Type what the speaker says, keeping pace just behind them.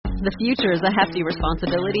The future is a hefty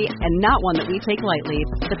responsibility and not one that we take lightly.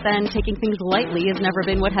 But then taking things lightly has never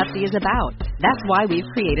been what Hefty is about. That's why we've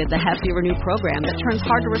created the Hefty Renew program that turns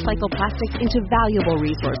hard-to-recycle plastics into valuable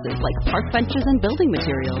resources like park benches and building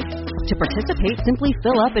materials. To participate, simply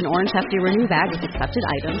fill up an orange Hefty Renew bag with accepted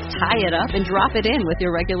items, tie it up, and drop it in with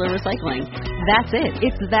your regular recycling. That's it.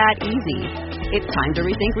 It's that easy. It's time to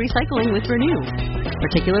rethink recycling with Renew.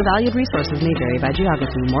 Particular valued resources may vary by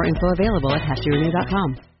geography. More info available at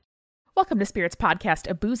heftyrenew.com. Welcome to Spirits Podcast,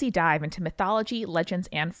 a boozy dive into mythology, legends,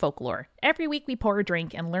 and folklore. Every week we pour a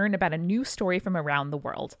drink and learn about a new story from around the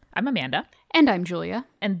world. I'm Amanda. And I'm Julia.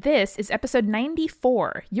 And this is episode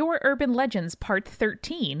 94, Your Urban Legends Part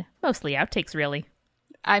 13. Mostly outtakes, really.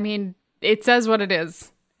 I mean, it says what it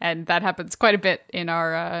is. And that happens quite a bit in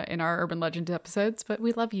our Urban Legend episodes. But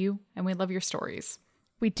we love you, and we love your stories.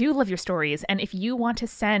 We do love your stories, and if you want to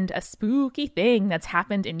send a spooky thing that's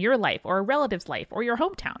happened in your life or a relative's life or your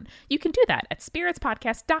hometown, you can do that at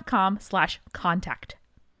spiritspodcast.com/contact.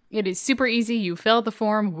 It is super easy. You fill out the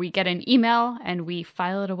form, we get an email, and we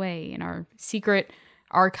file it away in our secret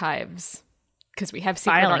archives. Because we have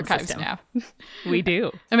secret Filing archives system. now. We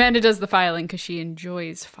do. Amanda does the filing because she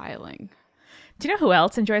enjoys filing. Do you know who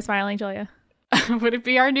else enjoys filing, Julia? Would it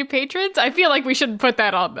be our new patrons? I feel like we shouldn't put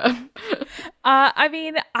that on them. I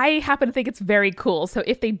mean, I happen to think it's very cool. So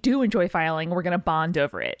if they do enjoy filing, we're going to bond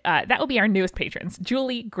over it. That will be our newest patrons.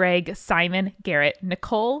 Julie, Greg, Simon, Garrett,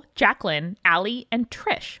 Nicole, Jacqueline, Allie, and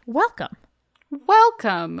Trish. Welcome.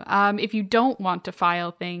 Welcome. If you don't want to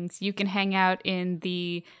file things, you can hang out in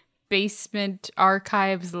the Basement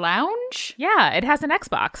Archives Lounge. Yeah, it has an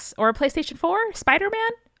Xbox or a PlayStation 4.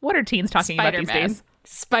 Spider-Man? What are teens talking about these days?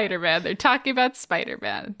 Spider-Man. They're talking about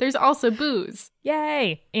Spider-Man. There's also booze.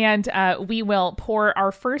 Yay! And we will pour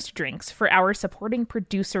our first drinks for our supporting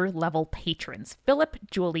producer level patrons. Philip,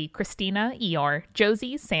 Julie, Christina, Eeyore,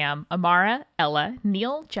 Josie, Sam, Amara, Ella,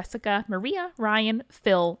 Neil, Jessica, Maria, Ryan,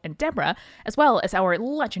 Phil, and Deborah, as well as our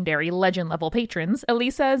legendary legend level patrons,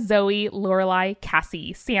 Elisa, Zoe, Lorelai,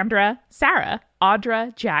 Cassie, Sandra, Sarah,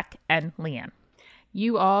 Audra, Jack, and Leanne.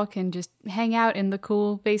 You all can just hang out in the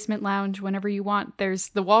cool basement lounge whenever you want.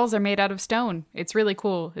 The walls are made out of stone. It's really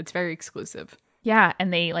cool. It's very exclusive. Yeah,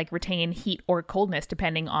 and they retain heat or coldness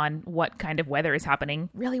depending on what kind of weather is happening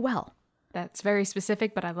really well. That's very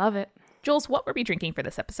specific, but I love it. Jules, what were we drinking for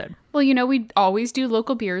this episode? Well, we always do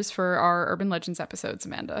local beers for our Urban Legends episodes,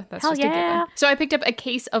 Amanda. That's Hell just yeah. a given. So I picked up a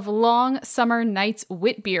case of Long Summer Nights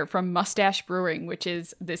wit beer from Mustache Brewing, which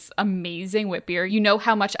is this amazing wit beer. You know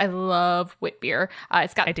how much I love wit beer.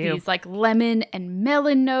 It's got these lemon and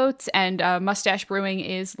melon notes, and Mustache Brewing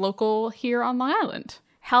is local here on Long Island.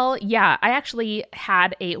 Hell yeah. I actually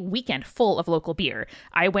had a weekend full of local beer.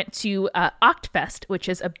 I went to Octfest, which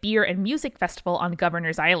is a beer and music festival on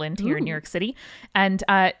Governor's Island here in New York City. And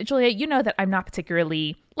Julia, you know that I'm not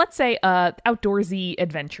particularly, let's say, outdoorsy,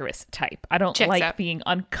 adventurous type. I don't like being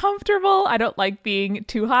uncomfortable. I don't like being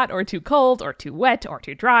too hot or too cold or too wet or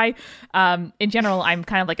too dry. In general, I'm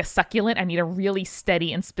kind of like a succulent. I need a really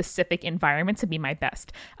steady and specific environment to be my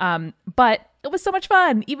best. But it was so much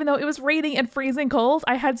fun. Even though it was raining and freezing cold,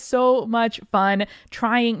 I had so much fun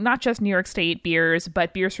trying not just New York State beers,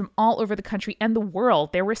 but beers from all over the country and the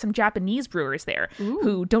world. There were some Japanese brewers there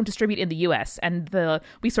who don't distribute in the US. And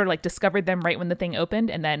we sort of discovered them right when the thing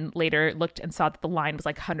opened, and then later looked and saw that the line was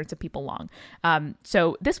hundreds of people long.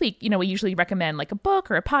 So this week, we usually recommend a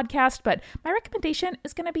book or a podcast, but my recommendation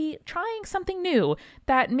is going to be trying something new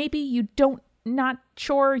that maybe you not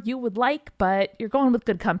sure you would like, but you're going with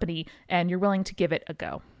good company and you're willing to give it a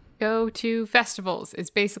go. Go to festivals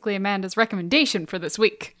is basically Amanda's recommendation for this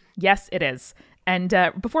week. Yes, it is. And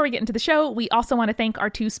before we get into the show, we also want to thank our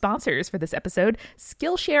two sponsors for this episode,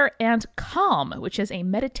 Skillshare and Calm, which is a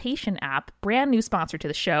meditation app, brand new sponsor to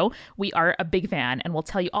the show. We are a big fan, and we'll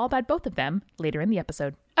tell you all about both of them later in the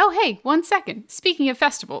episode. Oh, hey, 1 second. Speaking of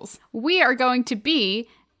festivals, we are going to be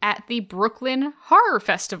at the Brooklyn Horror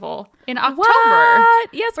Festival in October. What?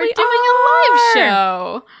 Yes, we're doing a live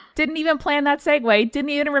show. Didn't even plan that segue. Didn't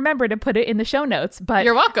even remember to put it in the show notes. But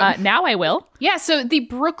you're welcome. Now I will. Yeah, so the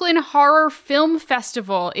Brooklyn Horror Film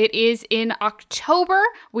Festival. It is in October.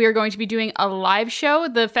 We are going to be doing a live show.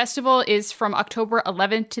 The festival is from October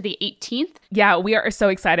 11th to the 18th. Yeah, we are so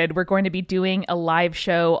excited. We're going to be doing a live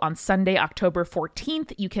show on Sunday, October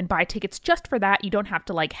 14th. You can buy tickets just for that. You don't have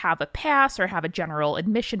to have a pass or have a general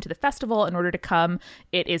admission to the festival in order to come.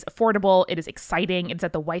 It is affordable. It is exciting. It's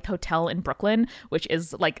at the White Hotel in Brooklyn, which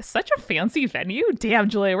is such a fancy venue. Damn,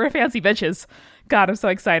 Julia, we're fancy bitches. God, I'm so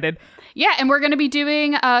excited. Yeah, and we're going to be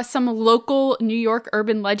doing some local New York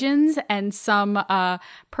urban legends and some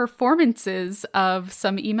performances of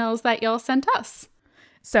some emails that y'all sent us.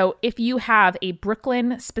 So if you have a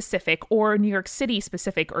Brooklyn specific or New York City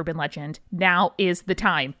specific urban legend, now is the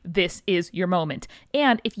time. This is your moment.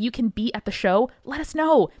 And if you can be at the show, let us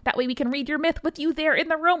know. That way we can read your myth with you there in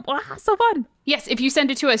the room. Wow, so fun. Yes, if you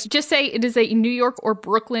send it to us, just say it is a New York or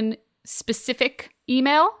Brooklyn specific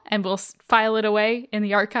email and we'll file it away in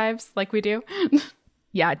the archives like we do.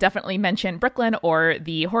 Yeah, definitely mention Brooklyn or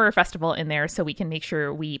the horror festival in there so we can make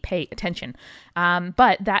sure we pay attention.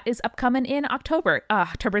 But that is upcoming in October.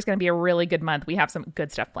 October is going to be a really good month. We have some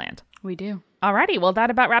good stuff planned. We do. Alrighty, well,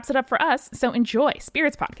 that about wraps it up for us. So enjoy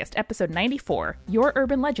Spirits Podcast, episode 94, Your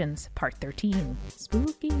Urban Legends, part 13.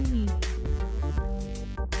 Spooky.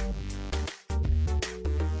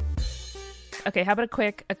 Okay, how about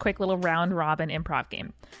a quick little round robin improv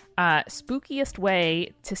game? Spookiest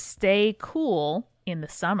way to stay cool in the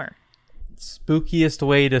summer. Spookiest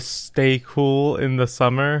way to stay cool in the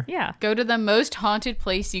summer? Yeah. Go to the most haunted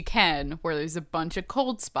place you can where there's a bunch of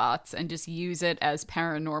cold spots and just use it as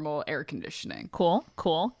paranormal air conditioning.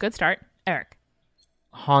 Cool. Good start. Eric.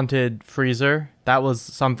 Haunted freezer. That was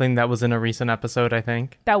something that was in a recent episode, I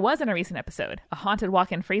think. That was in a recent episode. A haunted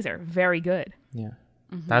walk-in freezer. Very good. Yeah.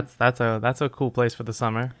 Mm-hmm. That's a cool place for the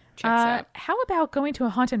summer. Checks out. How about going to a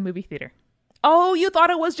haunted movie theater? Oh, you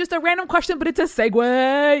thought it was just a random question, but it's a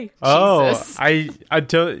segue. Jesus.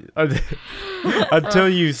 Until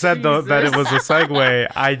you said that it was a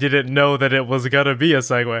segue, I didn't know that it was gonna be a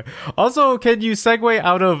segue. Also, can you segue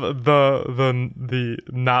out of the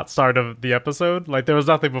not start of the episode? Like there was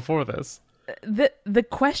nothing before this. The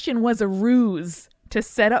question was a ruse to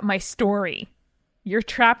set up my story. You're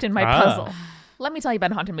trapped in my puzzle. Let me tell you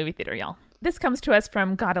about a haunted movie theater, y'all. This comes to us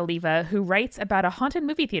from Gadaliva, who writes about a haunted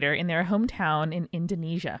movie theater in their hometown in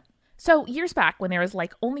Indonesia. So years back, when there was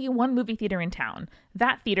like only one movie theater in town,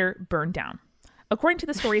 that theater burned down. According to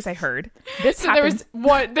the stories I heard, this happened...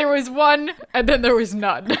 There was one, and then there was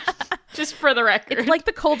none. Just for the record. It's like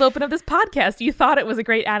the cold open of this podcast. You thought it was a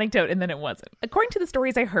great anecdote, and then it wasn't. According to the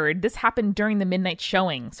stories I heard, this happened during the midnight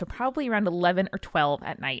showing, so probably around 11 or 12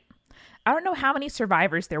 at night. I don't know how many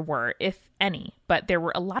survivors there were, if any, but there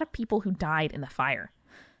were a lot of people who died in the fire.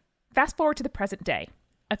 Fast forward to the present day.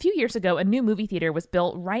 A few years ago, a new movie theater was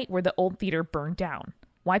built right where the old theater burned down.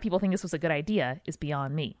 Why people think this was a good idea is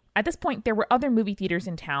beyond me. At this point, there were other movie theaters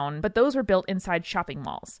in town, but those were built inside shopping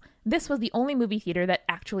malls. This was the only movie theater that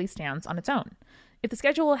actually stands on its own. If the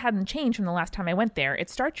schedule hadn't changed from the last time I went there,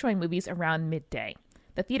 it starts showing movies around midday.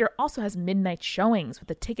 The theater also has midnight showings, with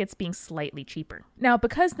the tickets being slightly cheaper. Now,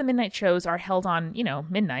 because the midnight shows are held on,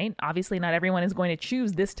 midnight, obviously not everyone is going to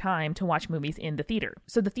choose this time to watch movies in the theater.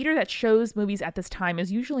 So the theater that shows movies at this time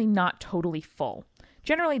is usually not totally full.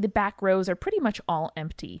 Generally, the back rows are pretty much all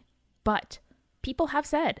empty. But people have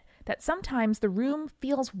said that sometimes the room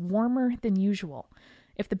feels warmer than usual.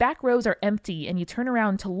 If the back rows are empty and you turn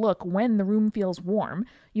around to look when the room feels warm,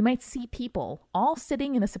 you might see people all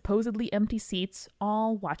sitting in the supposedly empty seats,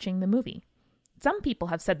 all watching the movie. Some people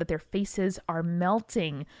have said that their faces are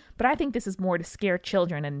melting, but I think this is more to scare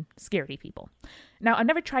children and scaredy people. Now, I've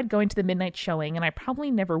never tried going to the midnight showing, and I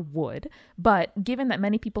probably never would, but given that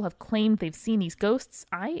many people have claimed they've seen these ghosts,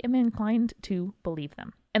 I am inclined to believe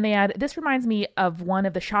them. And they add, this reminds me of one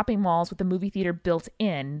of the shopping malls with the movie theater built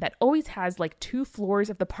in that always has like 2 floors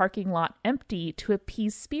of the parking lot empty to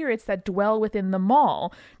appease spirits that dwell within the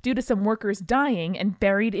mall due to some workers dying and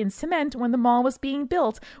buried in cement when the mall was being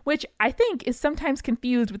built, which I think is sometimes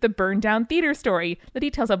confused with the burned down theater story. The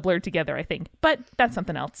details are blurred together, I think, but that's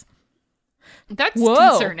something else. That's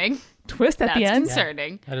concerning. Twist at the end. That's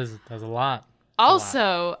concerning. Yeah, that's a lot.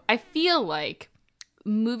 Also, I feel like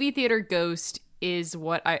movie theater ghost is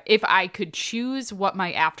if I could choose what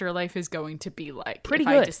my afterlife is going to be like. Pretty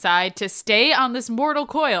good. If I decide to stay on this mortal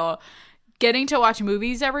coil, getting to watch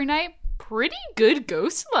movies every night, pretty good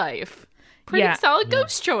ghost life. Pretty solid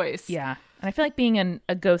ghost choice. Yeah. And I feel like being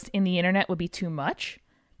a ghost in the internet would be too much.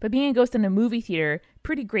 But being a ghost in a movie theater,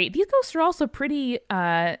 pretty great. These ghosts are also pretty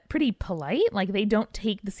polite. Like, they don't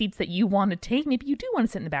take the seats that you want to take. Maybe you do want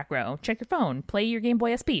to sit in the back row. Check your phone. Play your Game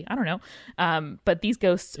Boy SP. I don't know. But these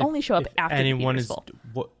ghosts only show up after anyone the theater's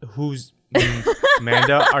full. Who's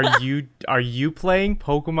Amanda? Are you playing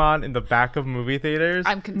Pokemon in the back of movie theaters?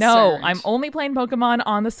 I'm concerned. No, I'm only playing Pokemon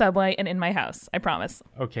on the subway and in my house. I promise.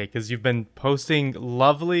 Okay, because you've been posting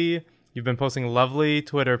lovely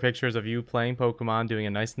Twitter pictures of you playing Pokemon, doing a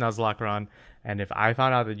nice Nuzlocke run. And if I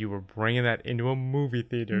found out that you were bringing that into a movie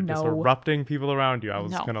theater, disrupting people around you, I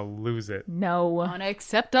was going to lose it. No.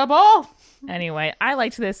 Unacceptable. Anyway, I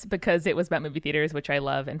liked this because it was about movie theaters, which I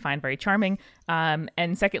love and find very charming.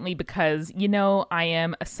 And secondly, because, I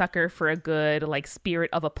am a sucker for a good, spirit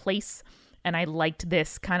of a place. And I liked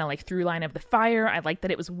this kind of like through line of the fire. I liked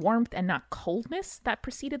that it was warmth and not coldness that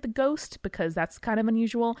preceded the ghost, because that's kind of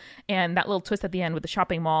unusual. And that little twist at the end with the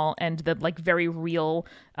shopping mall and the like very real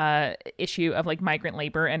issue of like migrant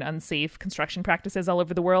labor and unsafe construction practices all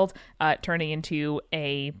over the world, turning into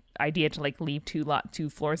a idea to like leave two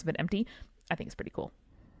floors of it empty, I think is pretty cool.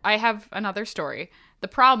 I have another story. The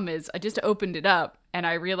problem is I just opened it up and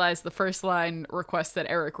I realized the first line requests that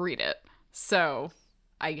Eric read it. So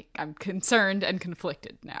I'm concerned and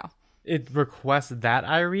conflicted now. It requests that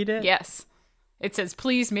I read it? Yes. It says,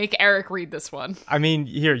 please make Eric read this one. I mean,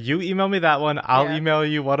 here, you email me that one. I'll email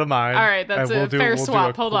you one of mine. All right, that's a fair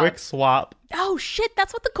swap. Hold on. Quick swap. Oh, shit.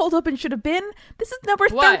 That's what the cold open should have been. This is number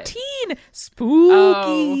 13.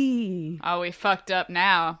 Spooky. Oh, we fucked up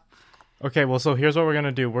now. Okay, well, so here's what we're going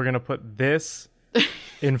to do. We're going to put this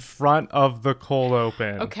in front of the cold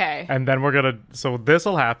open. Okay. And then we're going to... So this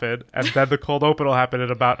will happen, and then the cold open will happen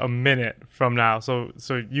in about a minute from now. So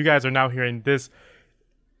you guys are now hearing this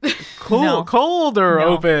colder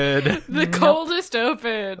open. The coldest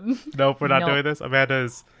open. Nope, we're not doing this.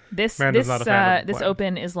 Amanda's not a fan of this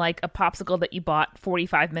open is like a popsicle that you bought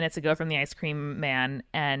 45 minutes ago from the ice cream man,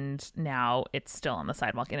 and now it's still on the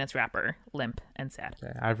sidewalk in its wrapper, limp and sad.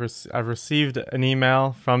 Okay, I've received an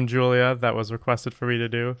email from Julia that was requested for me to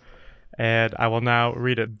do, and I will now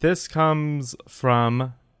read it. This comes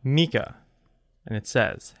from Mika, and it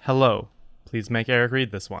says, "Hello. Please make Eric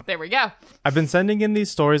read this one." There we go. I've been sending in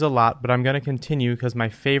these stories a lot, but I'm going to continue because my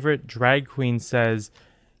favorite drag queen says,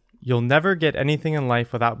 "You'll never get anything in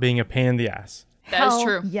life without being a pain in the ass." That is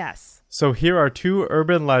true. Yes. So here are 2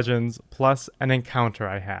 urban legends plus an encounter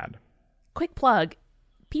I had. Quick plug.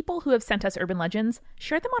 People who have sent us urban legends,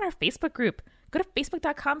 share them on our Facebook group. Go to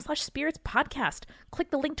facebook.com/spiritspodcast. Click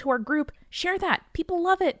the link to our group. Share that. People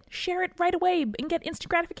love it. Share it right away and get instant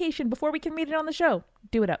gratification before we can read it on the show.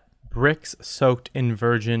 Do it up. Bricks soaked in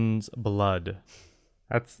virgin's blood.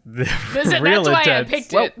 That's real that's intense. why I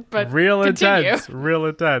picked it, but real continue. intense. Real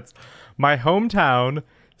intense. My hometown,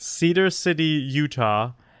 Cedar City,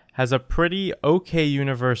 Utah, has a pretty okay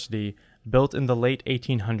university built in the late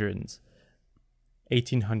 1800s.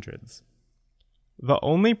 The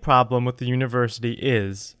only problem with the university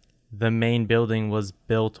is the main building was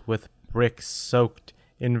built with bricks soaked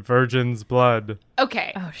in virgin's blood.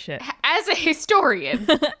 Okay. Oh, shit. As a historian...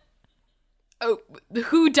 Oh,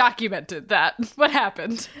 who documented that? What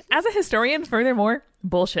happened? As a historian, furthermore,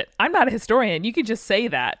 bullshit. I'm not a historian. You could just say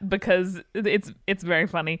that because it's very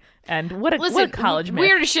funny. And what a college myth.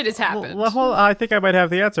 Weird shit has happened. Well, I think I might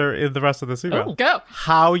have the answer in the rest of this email. Oh, go.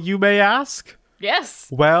 How, you may ask? Yes.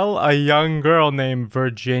 Well, a young girl named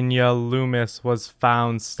Virginia Loomis was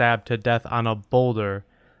found stabbed to death on a boulder.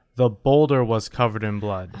 The boulder was covered in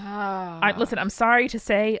blood. Listen, I'm sorry to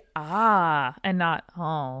say and not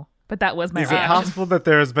oh. But that was my reaction. Is it possible that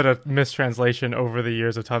there has been a mistranslation over the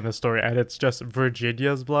years of telling this story, and it's just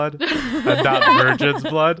Virginia's blood and not Virgin's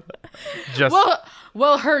blood?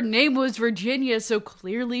 Well, her name was Virginia, so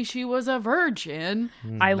clearly she was a virgin.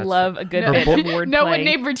 I love a good bit of wordplay. No one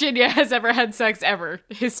named Virginia has ever had sex ever,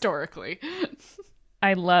 historically.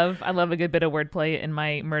 I love a good bit of wordplay in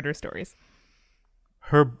my murder stories.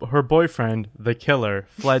 Her boyfriend, the killer,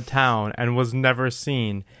 fled town and was never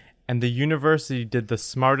seen. And the university did the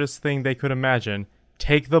smartest thing they could imagine.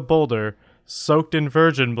 Take the boulder, soaked in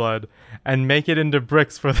virgin blood, and make it into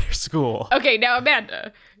bricks for their school. Okay, now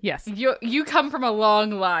Amanda. Yes. You come from a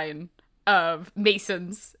long line of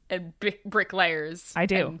masons and bricklayers. I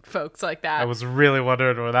do. And folks like that. I was really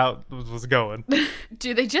wondering where that was going.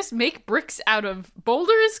 Do they just make bricks out of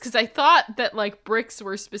boulders? Because I thought that like bricks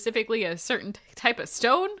were specifically a certain type of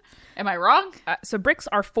stone. Am I wrong? So bricks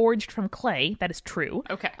are forged from clay. That is true.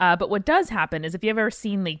 Okay. But what does happen is if you've ever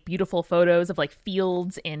seen like beautiful photos of like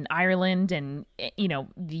fields in Ireland and, you know,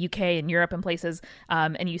 the UK and Europe and places,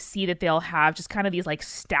 and you see that they'll have just kind of these like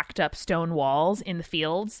stacked up stone walls in the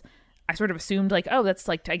fields, I sort of assumed like, oh, that's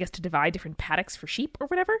like, I guess to divide different paddocks for sheep or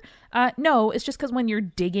whatever. No, it's just because when you're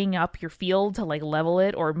digging up your field to like level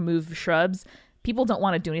it or move shrubs, people don't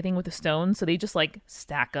want to do anything with the stones. So they just like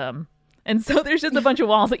stack them. And so there's just a bunch of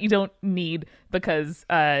walls that you don't need because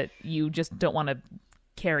you just don't want to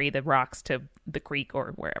carry the rocks to the creek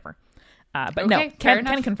or wherever. But okay, no,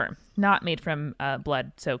 can confirm. Not made from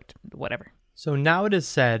blood-soaked whatever. So now it is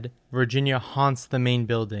said Virginia haunts the main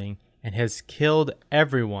building and has killed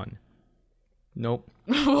everyone. Nope.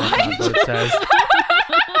 What? That's not what it says.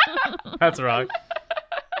 That's wrong.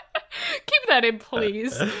 Keep that in,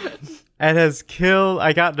 please. And has killed...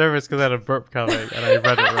 I got nervous because I had a burp coming and I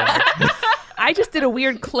read it wrong. I just did a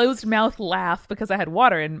weird closed mouth laugh because I had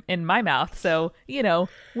water in my mouth. So,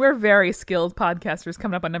 we're very skilled podcasters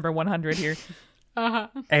coming up on number 100 here. Uh-huh.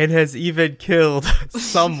 And has even killed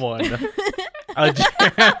someone. A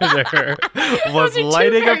janitor was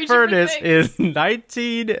lighting a furnace in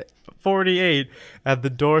 1948 and the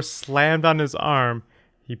door slammed on his arm.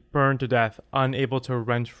 He burned to death, unable to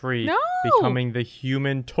wrench free, becoming the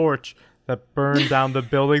human torch that burned down the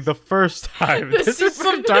building the first time. This is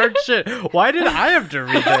some dark shit. Why did I have to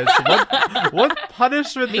read this? What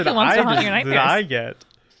punishment did I get?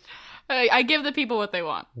 I give the people what they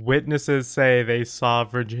want. Witnesses say they saw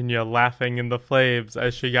Virginia laughing in the flames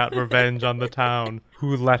as she got revenge on the town,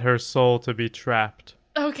 who let her soul to be trapped.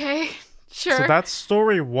 Okay, sure. So that's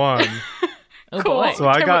story 1. Oh boy. So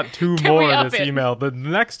I got 2 more in this email. The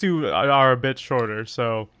next 2 are a bit shorter,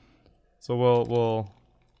 so we'll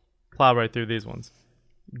plow right through these ones.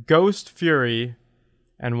 Ghost Fury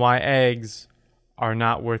and why eggs are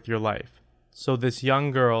not worth your life. So this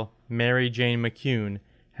young girl, Mary Jane McCune,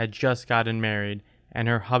 had just gotten married and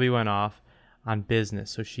her hubby went off on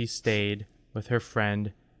business, so she stayed with her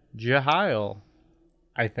friend Jehiel,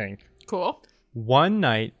 I think. Cool. One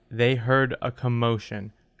night they heard a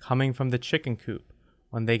commotion coming from the chicken coop.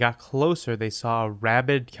 When they got closer, they saw a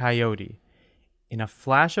rabid coyote. In a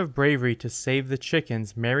flash of bravery to save the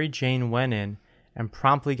chickens, Mary Jane went in and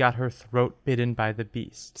promptly got her throat bitten by the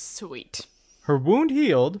beast. Sweet. Her wound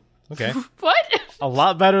healed. Okay. What? A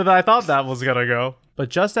lot better than I thought that was gonna go. But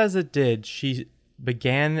just as it did, she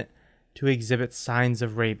began to exhibit signs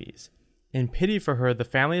of rabies. In pity for her, the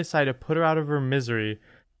family decided to put her out of her misery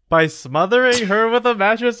by smothering her with a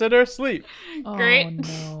mattress in her sleep. Great. Oh,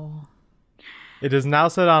 no. It is now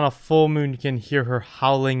said on a full moon you can hear her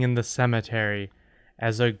howling in the cemetery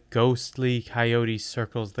as a ghostly coyote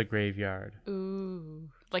circles the graveyard. Ooh.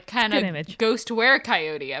 Like kind of ghost were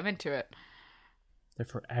coyote. I'm into it. They're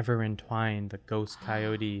forever entwined, the ghost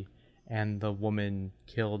coyote and the woman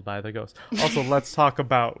killed by the ghost. Also, let's talk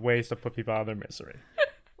about ways to put people out of their misery.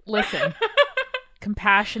 Listen,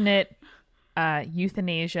 compassionate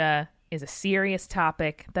euthanasia is a serious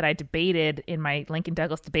topic that I debated in my Lincoln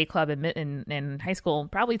Douglas debate club in high school.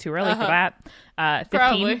 Probably too early for that.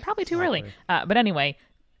 15, probably too early. But anyway,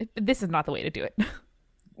 this is not the way to do it.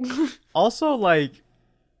 Also, like,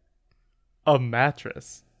 a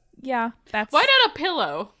mattress. Yeah, that's... Why not a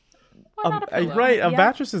pillow? Why not a pillow? Right, a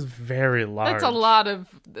mattress is very large. That's a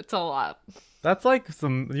lot. That's like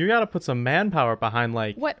you gotta put some manpower behind,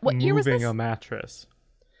 like, what year was moving this? a mattress.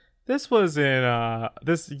 This was in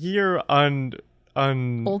this year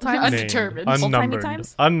undetermined.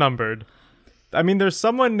 Unnumbered. I mean, there's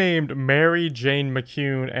someone named Mary Jane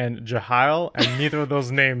McCune and Jehiel, and neither of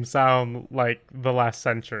those names sound like the last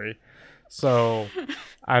century. So,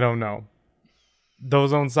 I don't know.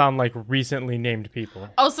 Those don't sound like recently named people.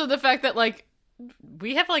 Also, the fact that, like,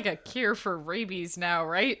 we have, like, a cure for rabies now,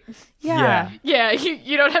 right? Yeah. Yeah,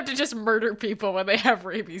 you don't have to just murder people when they have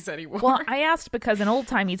rabies anymore. Well, I asked because in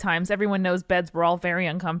old-timey times, everyone knows beds were all very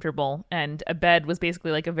uncomfortable, and a bed was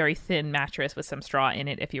basically like a very thin mattress with some straw in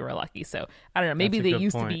it if you were lucky. So, I don't know, maybe they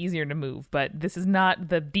used to be easier to move, but this is not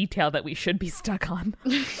the detail that we should be stuck on.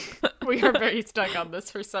 We are very stuck on this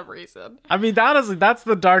for some reason. I mean, honestly, that's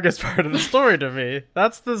the darkest part of the story to me.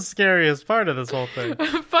 That's the scariest part of this whole thing.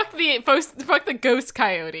 Fuck the ghost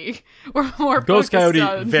coyote. We're more ghost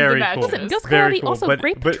coyote, very cool. Listen, ghost very coyote cool, also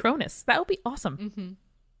great Patronus. That would be awesome. Mm-hmm.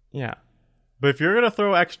 Yeah. But if you're going to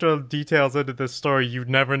throw extra details into this story, you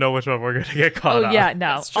never know which one we're going to get caught on. Oh, yeah,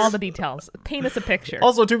 no. All the details. Paint us a picture.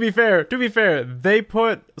 Also, to be fair, they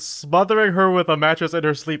put smothering her with a mattress in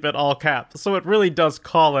her sleep in all caps. So it really does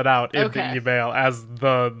call it out in the email as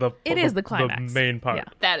the climax. The main part. Yeah.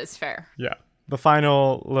 That is fair. Yeah. The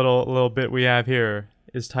final little bit we have here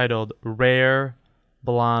is titled Rare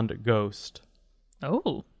Blonde Ghost.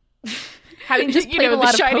 Oh. Having just played a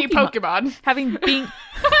lot of shiny Pokemon.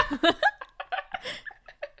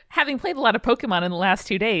 Having played a lot of Pokemon in the last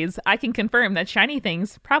 2 days, I can confirm that shiny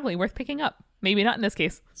things probably worth picking up. Maybe not in this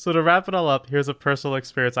case. So to wrap it all up, here's a personal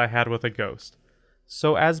experience I had with a ghost.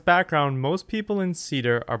 So as background, most people in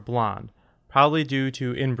Cedar are blonde, probably due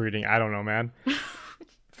to inbreeding. I don't know, man.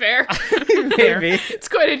 Fair. Maybe. It's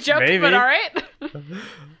quite a joke, but all right.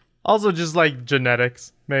 Also just like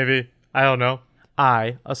genetics, maybe. I don't know.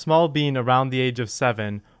 I, a small being around the age of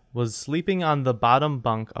 7, was sleeping on the bottom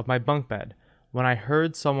bunk of my bunk bed when I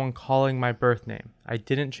heard someone calling my birth name. I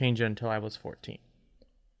didn't change it until I was 14.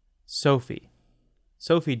 Sophie.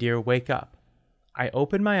 Sophie, dear, wake up. I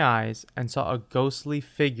opened my eyes and saw a ghostly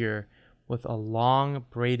figure with a long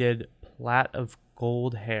braided plait of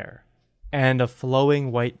gold hair and a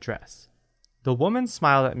flowing white dress. The woman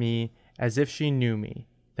smiled at me as if she knew me.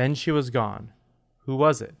 Then she was gone. Who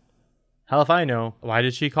was it? Hell if I know. Why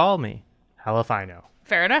did she call me? Hell if I know.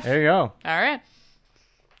 Fair enough. There you go. All right.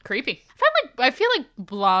 Creepy. I feel like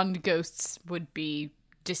blonde ghosts would be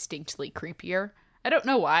distinctly creepier. I don't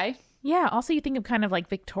know why. Yeah, also you think of kind of like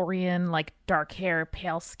Victorian, like dark hair,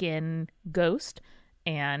 pale skin ghost.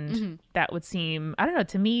 And that would seem, I don't know,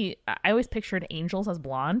 to me, I always pictured angels as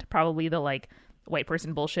blonde. Probably the like white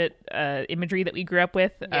person bullshit imagery that we grew up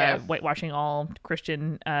with, whitewashing all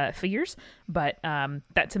Christian figures. But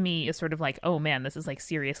that to me is sort of like, oh man, this is like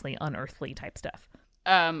seriously unearthly type stuff.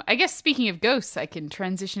 I guess speaking of ghosts, I can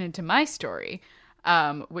transition into my story,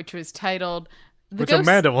 which was titled... Which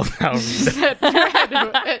Amanda will now read.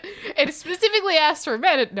 It specifically asked for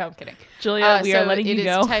Amanda. No, I'm kidding. Julia, we are letting you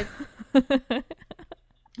go.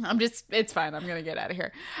 It's fine. I'm going to get out of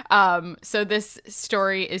here. So this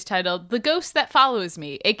story is titled The Ghost That Follows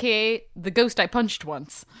Me, aka The Ghost I Punched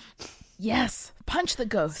Once. Yes, punch the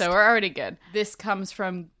ghost. So we're already good. This comes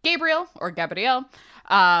from Gabriel or Gabrielle.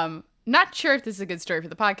 Not sure if this is a good story for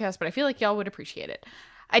the podcast, but I feel like y'all would appreciate it.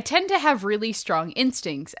 I tend to have really strong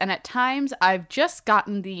instincts, and at times I've just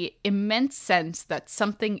gotten the immense sense that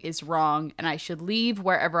something is wrong and I should leave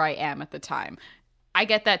wherever I am at the time. I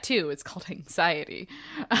get that too. It's called anxiety.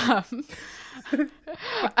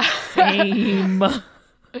 Same. The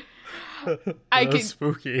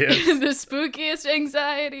spookiest. The spookiest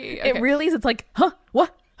anxiety. Okay. It really is. It's like, huh?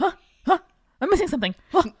 What? Huh? I'm missing something.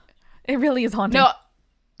 Huh? It really is haunting. No,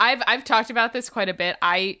 I've talked about this quite a bit.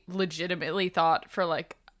 I legitimately thought for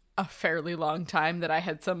like a fairly long time that I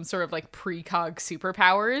had some sort of like precog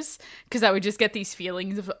superpowers, because I would just get these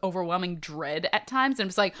feelings of overwhelming dread at times, and it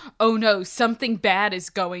was like, oh no, something bad is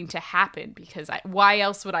going to happen, because why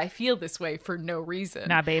else would I feel this way for no reason?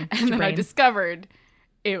 Nah, babe. And then I discovered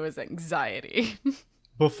it was anxiety.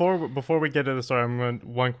 Before we get to the story, I'm going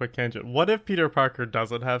one quick tangent. What if Peter Parker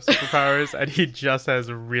doesn't have superpowers and he just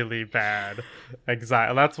has really bad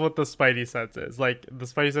anxiety? That's what the Spidey sense is. Like, the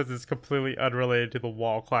Spidey sense is completely unrelated to the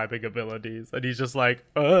wall climbing abilities, and he's just like,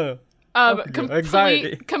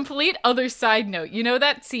 anxiety. Complete other side note. You know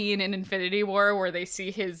that scene in Infinity War where they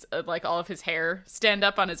see his like all of his hair stand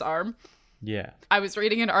up on his arm? Yeah. I was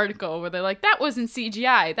reading an article where they're like, that wasn't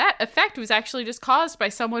CGI. That effect was actually just caused by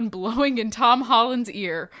someone blowing in Tom Holland's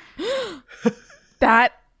ear.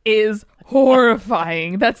 That is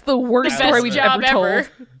horrifying. That's the worst story we've ever told.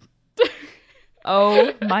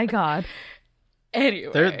 Oh my God.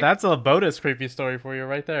 Anyway. That's a bonus creepy story for you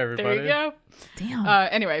right there, everybody. There you go. Damn.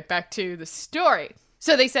 Anyway, back to the story.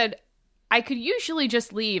 So they said, I could usually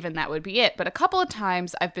just leave and that would be it, but a couple of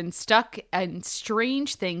times I've been stuck and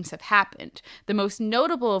strange things have happened, the most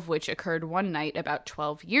notable of which occurred one night about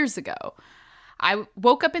 12 years ago. I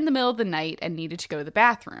woke up in the middle of the night and needed to go to the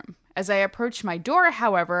bathroom. As I approached my door,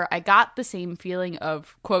 however, I got the same feeling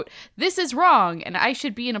of, quote, this is wrong and I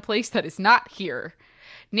should be in a place that is not here.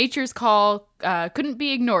 Nature's call couldn't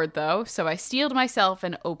be ignored, though, so I steeled myself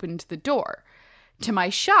and opened the door. To my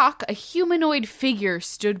shock, a humanoid figure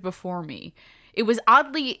stood before me. It was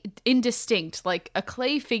oddly indistinct, like a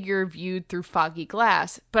clay figure viewed through foggy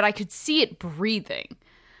glass, but I could see it breathing.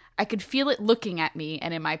 I could feel it looking at me,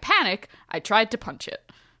 and in my panic, I tried to punch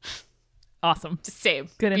it. Awesome. Same.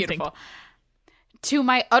 Good Beautiful. instinct. To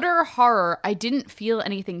my utter horror, I didn't feel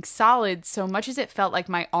anything solid so much as it felt like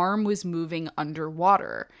my arm was moving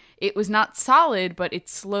underwater. It was not solid, but it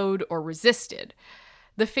slowed or resisted.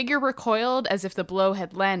 The figure recoiled as if the blow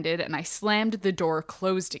had landed, and I slammed the door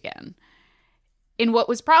closed again. In what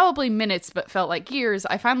was probably minutes but felt like years,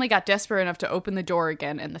 I finally got desperate enough to open the door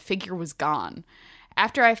again, and the figure was gone.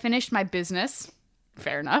 After I finished my business,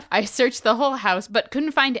 fair enough, I searched the whole house but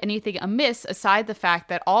couldn't find anything amiss aside the fact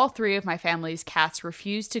that all three of my family's cats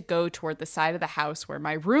refused to go toward the side of the house where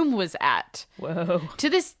my room was at. Whoa. To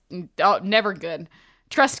this... Oh, never good.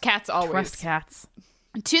 Trust cats always. Trust cats.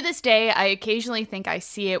 To this day, I occasionally think I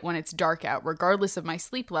see it when it's dark out, regardless of my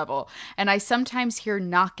sleep level, and I sometimes hear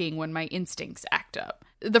knocking when my instincts act up.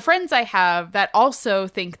 The friends I have that also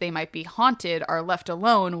think they might be haunted are left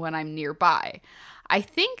alone when I'm nearby. I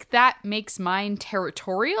think that makes mine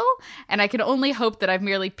territorial, and I can only hope that I've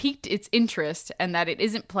merely piqued its interest and that it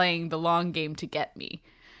isn't playing the long game to get me.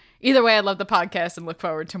 Either way, I love the podcast and look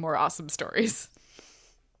forward to more awesome stories.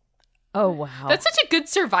 Oh, wow. That's such a good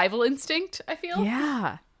survival instinct, I feel.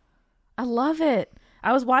 Yeah. I love it.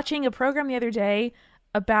 I was watching a program the other day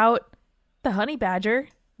about the honey badger,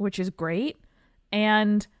 which is great.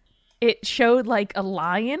 And it showed like a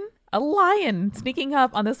lion sneaking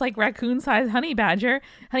up on this like raccoon-sized honey badger.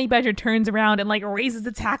 Honey badger turns around and like raises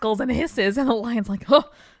its hackles and hisses. And the lion's like,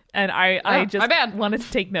 oh. And I just wanted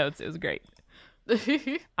to take notes. It was great.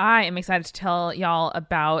 I am excited to tell y'all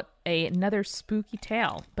about another spooky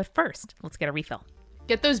tale. But first, let's get a refill.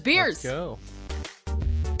 Get those beers. Let's go.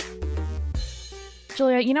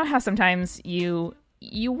 Julia, you know how sometimes you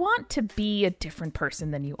want to be a different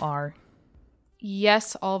person than you are?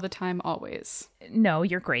 Yes, all the time, always. No,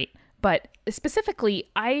 you're great. But specifically,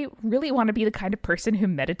 I really want to be the kind of person who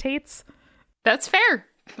meditates. That's fair.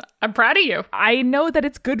 I'm proud of you. I know that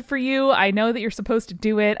it's good for you. I know that you're supposed to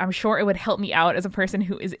do it. I'm sure it would help me out as a person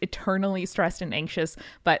who is eternally stressed and anxious,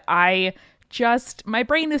 but my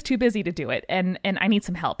brain is too busy to do it, and I need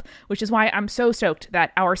some help, which is why I'm so stoked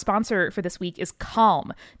that our sponsor for this week is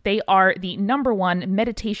Calm. They are the #1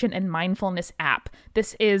 meditation and mindfulness app.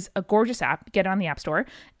 This is a gorgeous app. Get it on the App Store,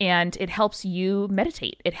 and it helps you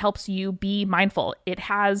meditate. It helps you be mindful. It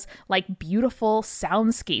has like beautiful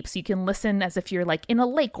soundscapes. You can listen as if you're like in a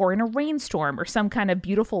lake or in a rainstorm or some kind of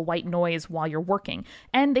beautiful white noise while you're working.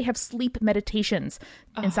 And they have sleep meditations.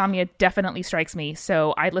 Insomnia definitely strikes me,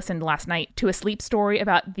 so I listened last night to a sleep story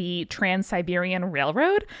about the Trans-Siberian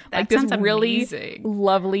Railroad. That this sounds really amazing.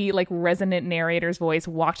 Lovely, like resonant narrator's voice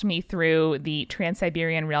walked me through the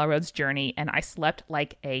Trans-Siberian Railroad's journey, and I slept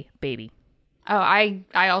like a baby. Oh, I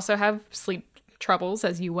also have sleep troubles,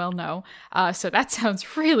 as you well know. So that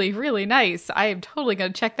sounds really, really nice. I am totally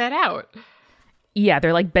going to check that out. Yeah,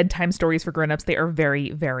 they're like bedtime stories for grown-ups. They are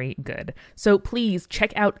very, very good. So please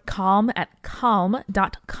check out Calm at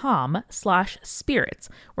calm.com/spirits,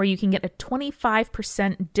 where you can get a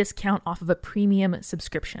 25% discount off of a premium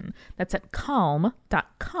subscription. That's at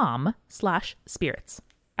calm.com/spirits.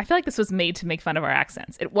 I feel like this was made to make fun of our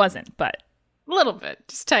accents. It wasn't, but A little bit,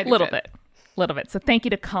 just tiny little bit. So thank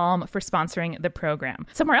you to Calm for sponsoring the program.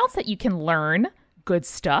 Somewhere else that you can learn good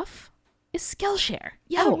stuff is Skillshare.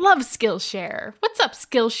 I love Skillshare. What's up,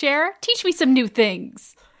 Skillshare? Teach me some new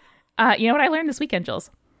things. You know what I learned this weekend,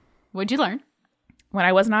 Jules? What'd you learn? When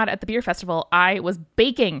I was not at the beer festival, I was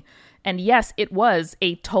baking. And yes, it was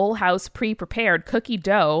a Toll House pre-prepared cookie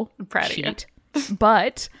dough sheet.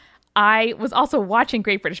 But I was also watching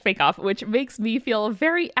Great British Bake Off, which makes me feel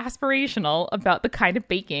very aspirational about the kind of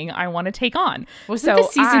baking I want to take on. Wasn't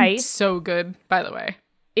this season so good, by the way?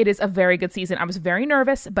 It is a very good season. I was very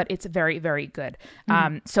nervous, but it's very, very good.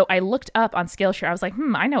 So I looked up on Skillshare. I was like,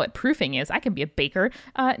 I know what proofing is. I can be a baker.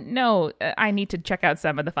 No, I need to check out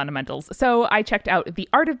some of the fundamentals. So I checked out The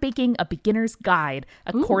Art of Baking, A Beginner's Guide,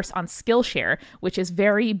 a course on Skillshare, which is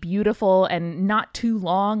very beautiful and not too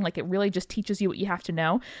long. Like it really just teaches you what you have to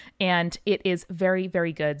know. And it is very,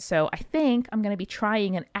 very good. So I think I'm going to be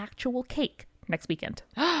trying an actual cake next weekend.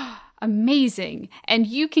 Amazing. And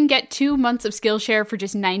you can get 2 months of Skillshare for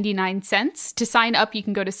just 99 cents. To sign up, you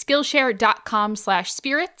can go to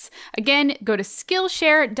Skillshare.com/spirits. Again, go to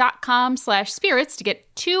Skillshare.com/spirits to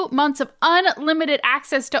get 2 months of unlimited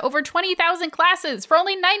access to over 20,000 classes for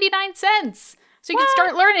only 99 cents. So you can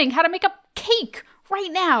start learning how to make a cake right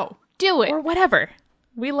now. Do it. Or whatever.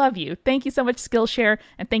 We love you. Thank you so much, Skillshare,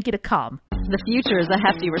 and thank you to Calm. The future is a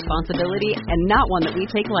hefty responsibility and not one that we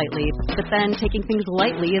take lightly. But then taking things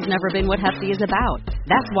lightly has never been what Hefty is about.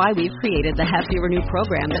 That's why we've created the Hefty Renew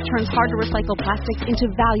program that turns hard-to-recycle plastics into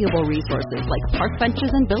valuable resources like park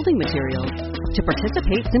benches and building materials. To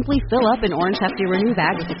participate, simply fill up an orange Hefty Renew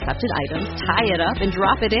bag with accepted items, tie it up, and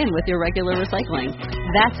drop it in with your regular recycling.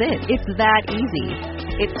 That's it. It's that easy.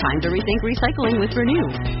 It's time to rethink recycling with Renew.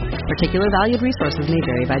 Particular valued resources may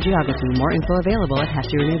vary by geography. More info available at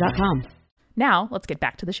heftyrenew.com. Now, let's get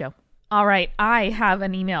back to the show. All right, I have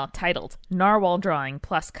an email titled Narwhal Drawing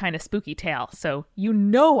plus Kinda Spooky Tale, so you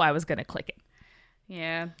know I was going to click it.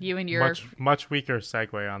 Yeah, you and your... Much weaker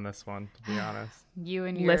segue on this one, to be honest. You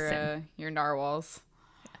and your narwhals.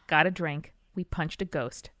 Got a drink. We punched a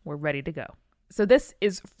ghost. We're ready to go. So this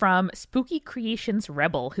is from Spooky Creations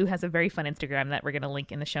Rebel, who has a very fun Instagram that we're going to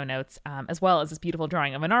link in the show notes, as well as this beautiful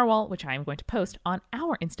drawing of a narwhal, which I am going to post on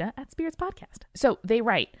our Insta at Spirits Podcast. So they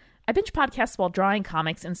write, I binge podcasts while drawing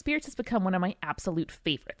comics, and Spirits has become one of my absolute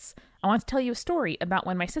favorites. I want to tell you a story about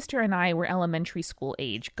when my sister and I were elementary school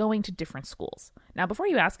age, going to different schools. Now, before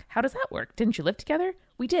you ask, how does that work? Didn't you live together?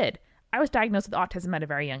 We did. I was diagnosed with autism at a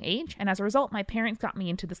very young age, and as a result, my parents got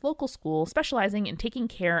me into this local school specializing in taking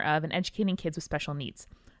care of and educating kids with special needs.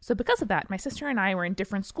 So because of that, my sister and I were in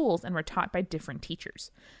different schools and were taught by different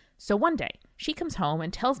teachers. So one day, she comes home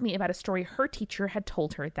and tells me about a story her teacher had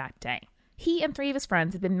told her that day. He and 3 of his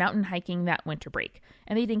friends had been mountain hiking that winter break,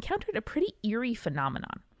 and they'd encountered a pretty eerie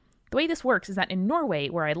phenomenon. The way this works is that in Norway,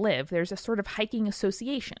 where I live, there's a sort of hiking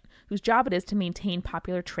association whose job it is to maintain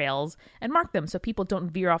popular trails and mark them so people don't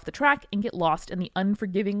veer off the track and get lost in the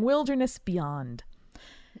unforgiving wilderness beyond.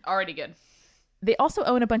 Already good. They also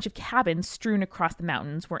own a bunch of cabins strewn across the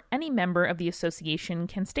mountains where any member of the association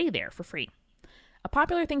can stay there for free. A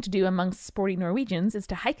popular thing to do amongst sporty Norwegians is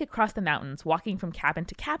to hike across the mountains, walking from cabin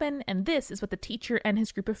to cabin, and this is what the teacher and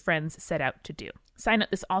his group of friends set out to do. Side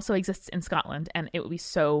note, this also exists in Scotland, and it would be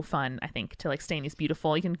so fun, I think, to like stay in these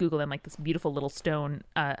beautiful, you can Google them, like this beautiful little stone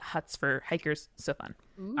huts for hikers. So fun.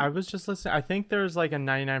 I was just listening. I think there's like a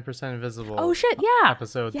 99% Invisible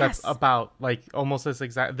episode Yes. that's about like almost this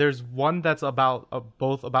exact. There's one that's about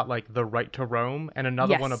both about like the right to roam, and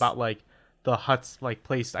another one about like the huts like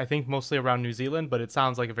placed, I think mostly around New Zealand, but it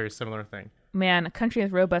sounds like a very similar thing. Man, a country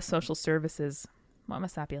with robust social services. What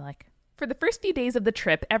must that be like? For the first few days of the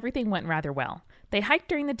trip, everything went rather well. They hiked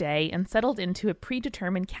during the day and settled into a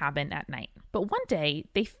predetermined cabin at night. But one day,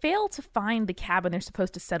 they fail to find the cabin they're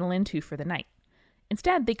supposed to settle into for the night.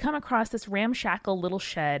 Instead, they come across this ramshackle little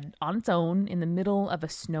shed on its own in the middle of a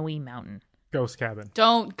snowy mountain. Ghost cabin.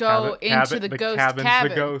 Don't go into the ghost cabin.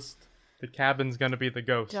 The ghost. The cabin's gonna be the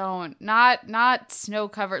ghost. Don't. Not snow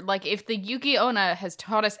covered. Like, if the Yuki Onna has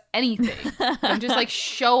taught us anything, don't just like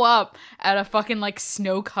show up at a fucking like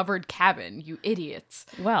snow covered cabin, you idiots.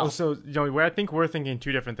 Well, so Joey, I think we're thinking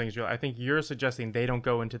two different things. I think you're suggesting they don't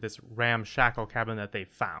go into this ramshackle cabin that they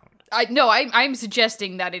found. I'm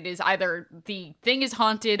suggesting that it is either the thing is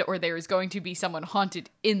haunted or there is going to be someone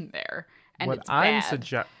haunted in there, and it's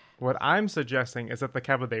bad. What I'm suggesting is that the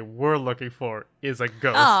cabin they were looking for is a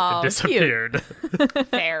ghost and disappeared.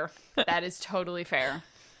 Fair. That is totally fair.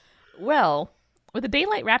 Well, with the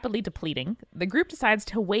daylight rapidly depleting, the group decides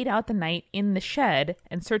to wait out the night in the shed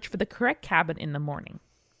and search for the correct cabin in the morning.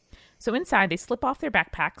 So inside, they slip off their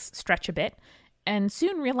backpacks, stretch a bit, and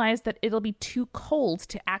soon realize that it'll be too cold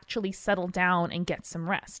to actually settle down and get some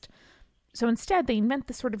rest. So instead, they invent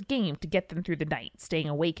this sort of game to get them through the night, staying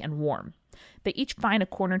awake and warm. They each find a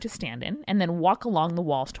corner to stand in and then walk along the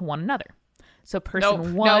walls to one another. So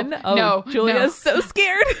person one... Julia's so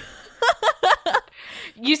scared.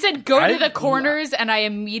 You said go to the corners, and I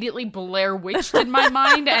immediately Blair Witched in my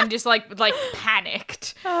mind and just like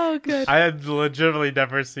panicked. Oh, good. I had legitimately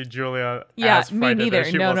never seen Julia. Yeah, as me neither. As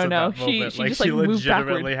she No. She just like moved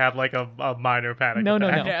legitimately backward. had like a minor panic.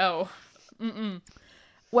 No. Mm-mm.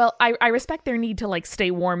 Well, I respect their need to like stay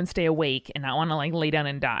warm and stay awake and not want to like lay down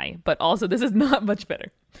and die, but also this is not much better.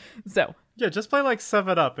 So yeah, just play like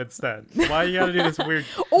 7-Up instead. Why you gotta do this weird?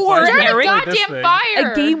 Or Start a goddamn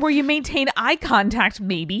fire. A game where you maintain eye contact,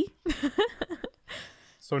 maybe.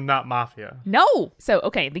 So not Mafia. No. So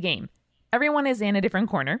okay, the game. Everyone is in a different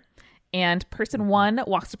corner, and person 1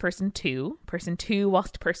 walks to person 2. Person 2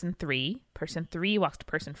 walks to person 3. Person 3 walks to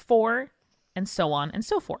person 4, and so on and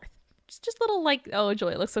so forth. Just little like, oh,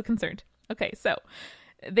 Julia looks so concerned. Okay, so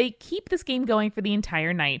they keep this game going for the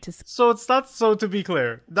entire night. So it's not, so to be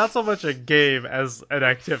clear, not so much a game as an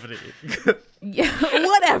activity. Yeah,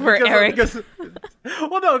 whatever, Eric. Because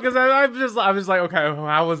I'm just like, okay,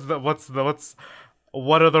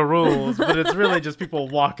 what are the rules? But it's really just people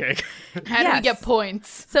walking. How do we get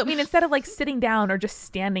points? So, I mean, instead of like sitting down or just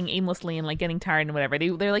standing aimlessly and like getting tired and whatever,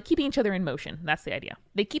 they're like keeping each other in motion. That's the idea.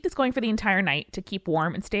 They keep this going for the entire night to keep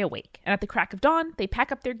warm and stay awake. And at the crack of dawn, they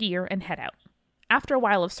pack up their gear and head out. After a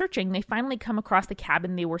while of searching, they finally come across the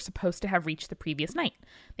cabin they were supposed to have reached the previous night.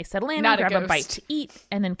 They settle in and grab a bite to eat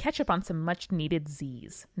and then catch up on some much-needed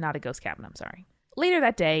Z's. Not a ghost cabin, I'm sorry. Later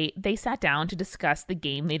that day, they sat down to discuss the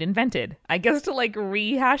game they'd invented. I guess to like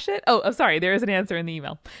rehash it. Oh, I'm sorry. There is an answer in the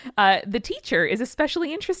email. The teacher is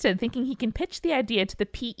especially interested, thinking he can pitch the idea to the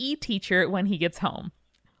PE teacher when he gets home.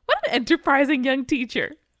 What an enterprising young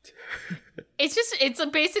teacher. It's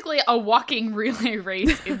basically a walking relay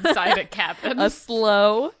race inside a cabin. A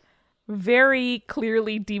slow, very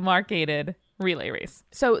clearly demarcated relay race.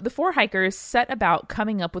 So the 4 hikers set about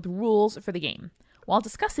coming up with rules for the game. While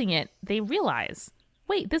discussing it, they realize,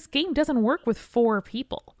 wait, this game doesn't work with 4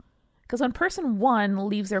 people. Because when person 1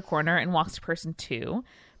 leaves their corner and walks to person 2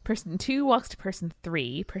 walks to person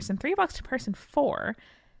 3 walks to person 4,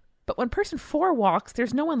 but when person 4 walks,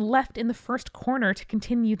 there's no one left in the first corner to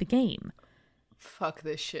continue the game. Fuck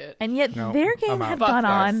this shit. And yet their game had gone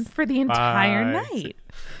on for the entire night.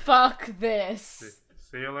 Fuck this.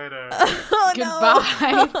 See you later. Oh,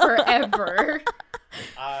 goodbye forever.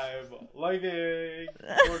 I'm leaving.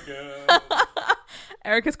 We're good.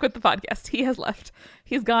 Eric has quit the podcast. He has left.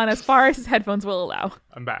 He's gone as far as his headphones will allow.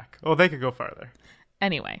 I'm back. Oh, they could go farther.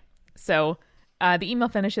 Anyway, so the email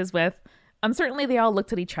finishes with, uncertainly they all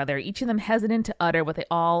looked at each other, each of them hesitant to utter what they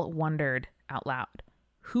all wondered out loud.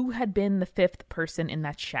 Who had been the 5th person in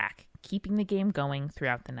that shack, keeping the game going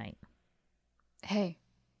throughout the night? Hey,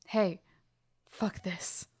 fuck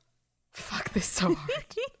this. Fuck this so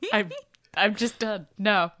hard. I'm just done.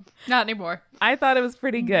 No, not anymore. I thought it was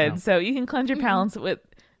pretty good. No. So you can cleanse your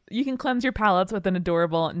palates with an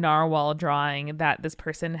adorable narwhal drawing that this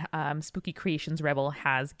person, Spooky Creations Rebel,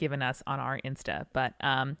 has given us on our Insta. But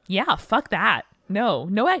yeah, fuck that. No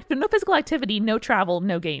physical activity, no travel,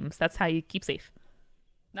 no games. That's how you keep safe.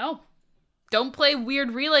 No. Don't play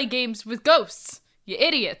weird relay games with ghosts, you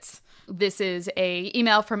idiots. This is a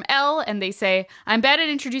email from Elle, and they say, I'm bad at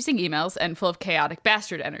introducing emails and full of chaotic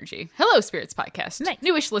bastard energy. Hello, Spirits Podcast. Nice.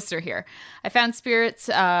 Newish listener here. I found Spirits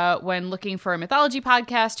when looking for a mythology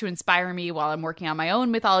podcast to inspire me while I'm working on my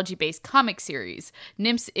own mythology-based comic series.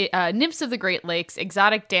 Nymphs of the Great Lakes,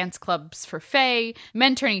 exotic dance clubs for fae,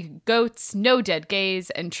 men turning goats, no dead gays,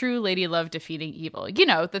 and true lady love defeating evil. You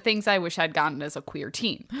know, the things I wish I'd gotten as a queer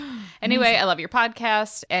teen. Anyway, I love your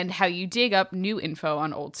podcast and how you dig up new info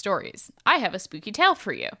on old stories. I have a spooky tale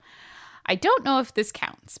for you. I don't know if this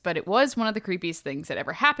counts, but it was one of the creepiest things that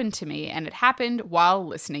ever happened to me, and it happened while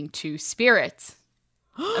listening to Spirits.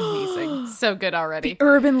 Amazing. So good already. The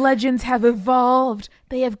urban legends have evolved.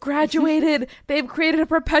 They have graduated. They've created a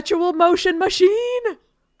perpetual motion machine.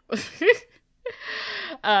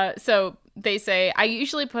 So they say, I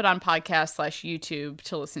usually put on podcast/YouTube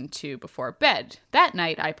to listen to before bed. That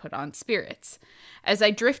night, I put on Spirits. As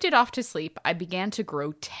I drifted off to sleep, I began to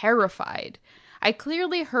grow terrified. I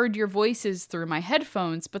clearly heard your voices through my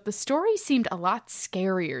headphones, but the stories seemed a lot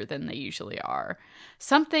scarier than they usually are.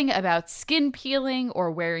 Something about skin peeling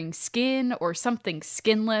or wearing skin or something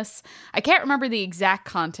skinless. I can't remember the exact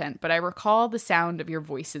content, but I recall the sound of your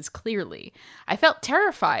voices clearly. I felt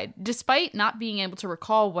terrified. Despite not being able to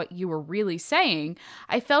recall what you were really saying,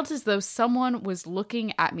 I felt as though someone was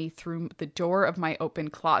looking at me through the door of my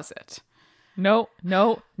open closet. No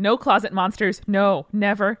closet monsters. No,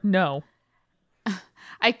 never, no.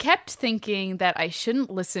 I kept thinking that I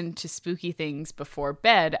shouldn't listen to spooky things before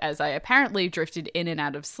bed, as I apparently drifted in and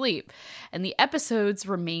out of sleep, and the episodes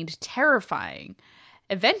remained terrifying.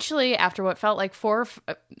 Eventually, after what felt like 5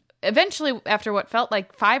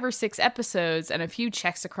 or 6 episodes and a few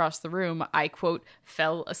checks across the room, I, quote,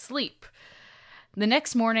 fell asleep. The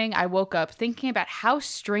next morning, I woke up thinking about how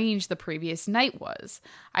strange the previous night was.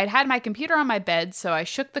 I'd had my computer on my bed, so I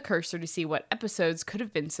shook the cursor to see what episodes could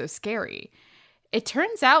have been so scary. It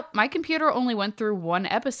turns out my computer only went through 1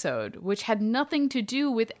 episode, which had nothing to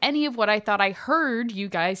do with any of what I thought I heard you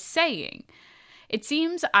guys saying. It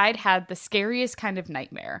seems I'd had the scariest kind of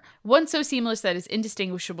nightmare, one so seamless that is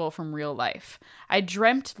indistinguishable from real life. I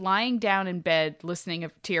dreamt lying down in bed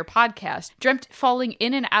listening to your podcast, dreamt falling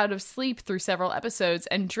in and out of sleep through several episodes,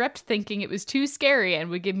 and dreamt thinking it was too scary and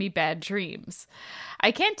would give me bad dreams.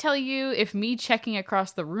 I can't tell you if me checking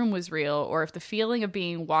across the room was real or if the feeling of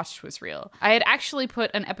being watched was real. I had actually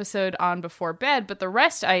put an episode on before bed, but the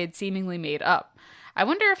rest I had seemingly made up. I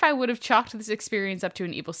wonder if I would have chalked this experience up to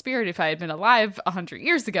an evil spirit if I had been alive 100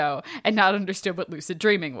 years ago and not understood what lucid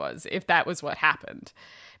dreaming was, if that was what happened.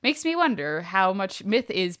 Makes me wonder how much myth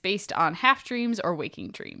is based on half dreams or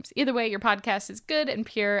waking dreams. Either way, your podcast is good and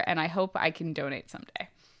pure, and I hope I can donate someday.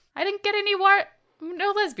 I didn't get any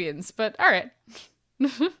no lesbians, but all right.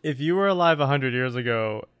 If you were alive 100 years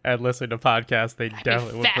ago and listening to podcasts, they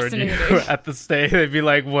definitely would burn you at the stake. They'd be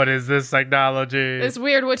like, what is this technology? This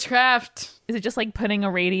weird witchcraft. Is it just like putting a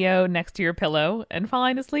radio next to your pillow and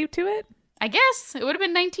falling asleep to it? I guess. It would have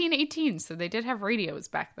been 1918, so they did have radios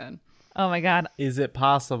back then. Oh my God. Is it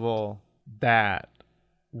possible that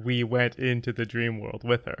we went into the dream world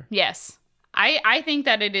with her? Yes. I think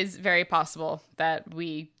that it is very possible that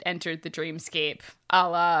we entered the dreamscape a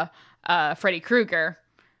la Freddy Krueger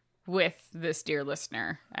with this dear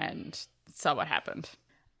listener and saw what happened.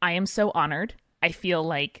 I am so honored. I feel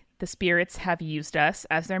like the spirits have used us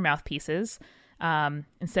as their mouthpieces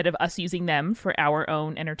instead of us using them for our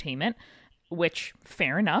own entertainment, which,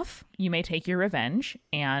 fair enough. You may take your revenge,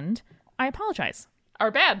 and I apologize.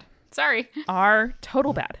 Our bad. Sorry. Our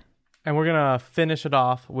total bad. And we're going to finish it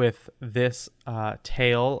off with this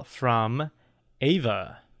tale from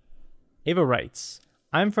Ava. Ava writes,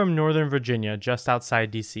 I'm from Northern Virginia, just outside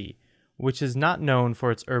D.C., which is not known for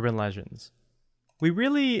its urban legends. We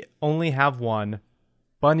really only have one,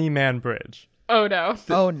 Bunny Man Bridge. Oh, no.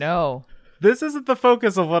 Oh, no. This isn't the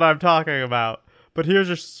focus of what I'm talking about, but here's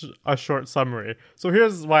just a short summary. So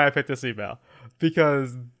here's why I picked this email.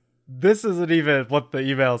 Because this isn't even what the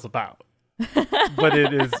email is about. But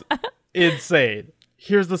it is insane.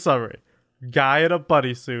 Here's the summary. Guy in a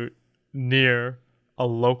bunny suit near a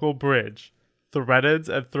local bridge threatens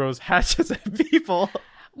and throws hatchets at people.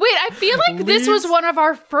 Wait, I feel like this was one of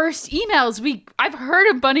our first emails. I've heard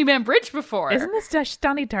of Bunny Man Bridge before. Isn't this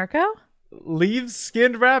Donnie Darko? Leaves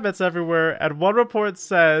skinned rabbits everywhere, and one report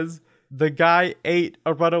says the guy ate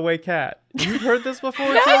a runaway cat. You've heard this before,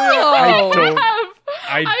 No! Julia?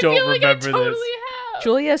 I don't feel like remember I totally this. have.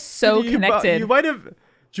 Julia's so connected. You might have,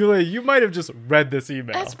 Julia. You might have just read this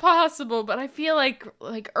email. That's possible, but I feel like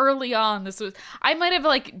early on I might have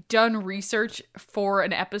like done research for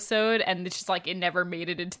an episode and it's just like it never made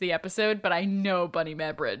it into the episode, but I know Bunny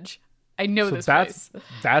Man Bridge. I know this place.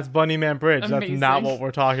 That's Bunny Man Bridge. Amazing. That's not what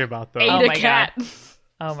we're talking about though. Ate a cat. God.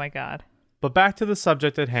 Oh my God. But back to the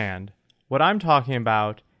subject at hand. What I'm talking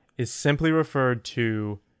about is simply referred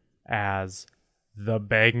to as the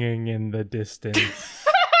banging in the distance.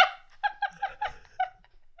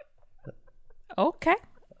 Okay.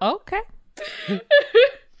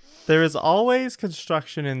 There is always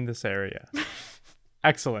construction in this area.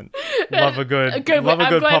 Excellent. Love a good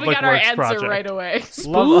public works project right away.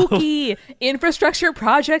 Spooky infrastructure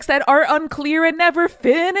projects that are unclear and never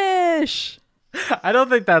finish. I don't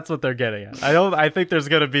think that's what they're getting at. I think there's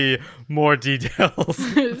going to be more details.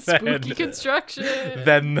 Spooky construction.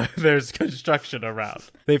 Than there's construction around.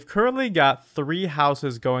 They've currently got 3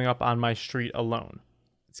 houses going up on my street alone.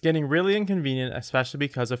 It's getting really inconvenient, especially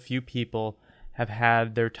because a few people have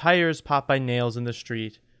had their tires popped by nails in the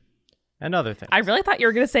street and other things. I really thought you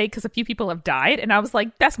were going to say because a few people have died, and I was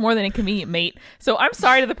like, that's more than inconvenient, mate. So I'm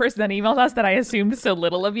sorry to the person that emailed us that I assumed so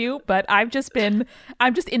little of you, but I'm just in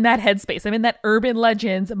that headspace. I'm in that Urban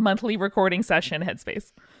Legends monthly recording session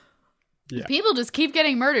headspace. Yeah. People just keep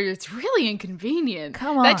getting murdered. It's really inconvenient.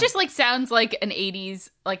 Come on. That just sounds like an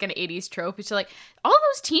 80s trope. It's like all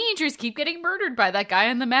those teenagers keep getting murdered by that guy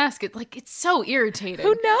in the mask. It's so irritating.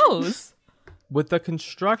 Who knows? With the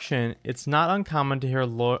construction, it's not uncommon to hear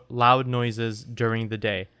loud noises during the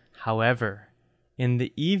day. However, in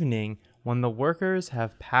the evening, when the workers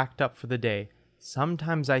have packed up for the day,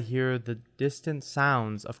 sometimes I hear the distant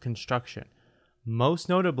sounds of construction, most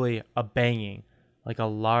notably a banging, like a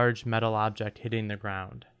large metal object hitting the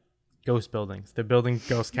ground. Ghost buildings. They're building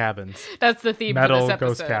ghost cabins. That's the theme metal for this episode.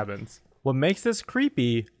 Ghost cabins. What makes this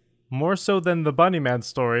creepy, more so than the Bunny Man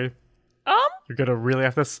story, You're gonna really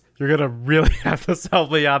have to sell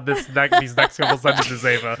me on these next couple sentences,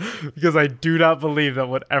 Ava, because I do not believe that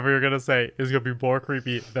whatever you're gonna say is gonna be more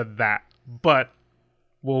creepy than that. But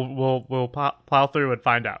we'll plow through and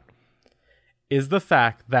find out. Is the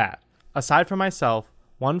fact that aside from myself,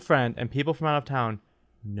 one friend, and people from out of town,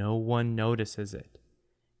 no one notices it.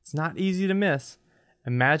 It's not easy to miss.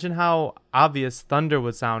 Imagine how obvious thunder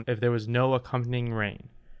would sound if there was no accompanying rain.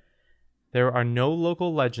 There are no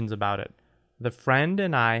local legends about it. The friend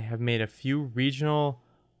and I have made a few regional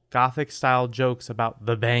Gothic-style jokes about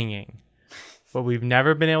the banging, but we've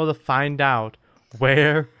never been able to find out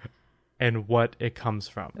where and what it comes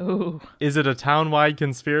from. Ooh. Is it a town-wide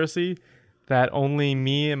conspiracy that only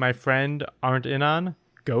me and my friend aren't in on?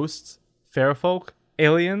 Ghosts? Fairfolk?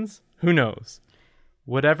 Aliens? Who knows?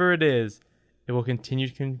 Whatever it is, it will continue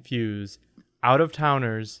to confuse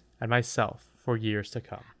out-of-towners and myself for years to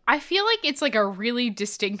come. I feel like it's a really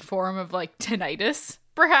distinct form of tinnitus,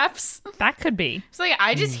 perhaps. That could be. It's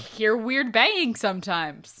I just hear weird banging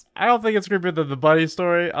sometimes. I don't think it's creepier than the Bunny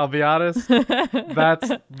story, I'll be honest. That's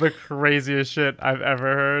the craziest shit I've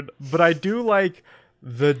ever heard. But I do like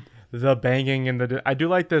the banging and I do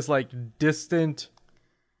like this distant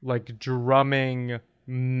drumming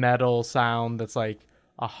metal sound that's a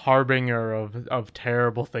harbinger of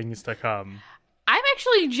terrible things to come. I'm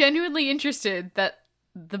actually genuinely interested that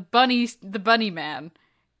the bunny man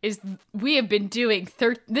we have been doing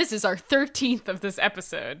this is our 13th of this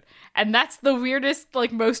episode, and that's the weirdest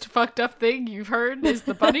most fucked up thing you've heard is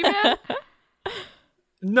the bunny man.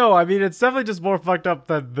 No, I mean it's definitely just more fucked up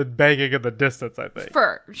than the banging in the distance, I think.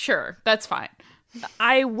 For sure, that's fine.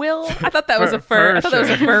 I thought that was a fur. I thought that was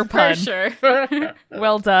a fur pun. For sure.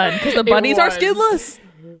 Well done, because the bunnies are skinless.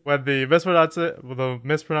 When the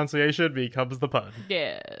mispronunciation becomes the pun.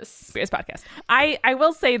 Yes. Spears podcast. I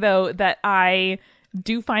will say though that I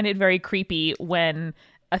do find it very creepy when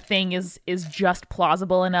a thing is just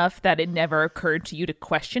plausible enough that it never occurred to you to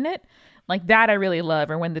question it. Like that I really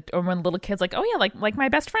love. Or when the little kid's like, oh yeah, like my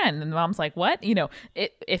best friend, and the mom's like, what?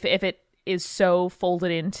 If it is so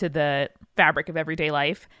folded into the fabric of everyday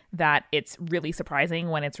life that it's really surprising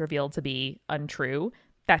when it's revealed to be untrue.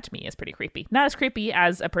 That to me is pretty creepy. Not as creepy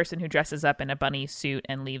as a person who dresses up in a bunny suit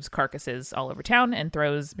and leaves carcasses all over town and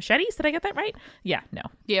throws machetes. Did I get that right? Yeah, no.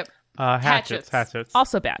 Yep. Hatchets.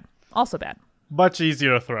 Also bad. Much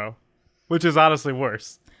easier to throw, which is honestly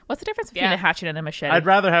worse. What's the difference between a hatchet and a machete? I'd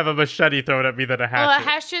rather have a machete thrown at me than a hatchet. Well, a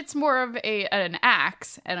hatchet's more of an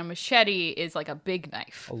axe, and a machete is like a big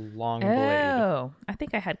knife. A long blade. Oh, I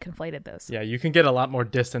think I had conflated those. Yeah, you can get a lot more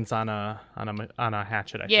distance on a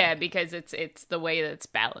hatchet. I think. Because it's the way that it's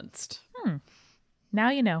balanced. Now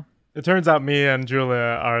you know. It turns out me and Julia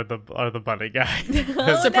are the bunny guy.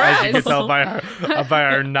 Surprise! As you can tell by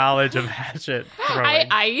our knowledge of hatchet throwing.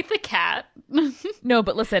 I eat the cat. No,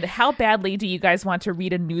 but listen, how badly do you guys want to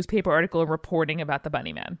read a newspaper article reporting about the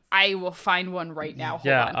Bunny Man? I will find one right now. Hold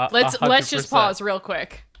Yeah, on. Let's just pause real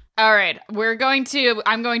quick. All right, I'm going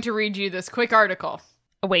to read you this quick article.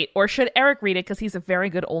 Oh, wait, or should Eric read it because he's a very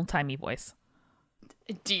good old-timey voice?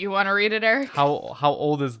 Do you want to read it, Eric? How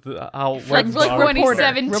old is the Like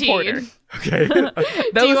 2017. Reporter. Okay.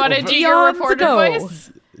 Do you want to do your reporter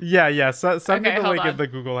voice? Yeah. Send me the hold link on. in the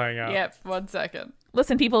Google Hangout. Yep, 1 second.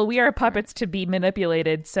 Listen, people, we are puppets to be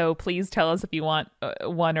manipulated, so please tell us if you want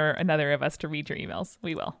one or another of us to read your emails.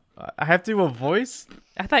 We will. I have to do a voice?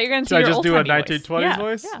 I thought you were going to Should do I your just do a old-timey 1920s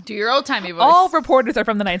voice? Yeah. Do your old timey voice. All reporters are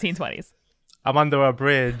from the 1920s. I'm under a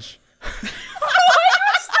bridge. What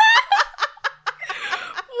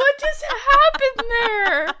just happened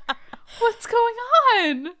there? What's going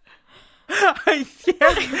on? I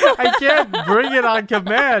can't bring it on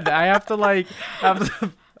command. I have to be like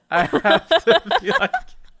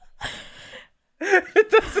it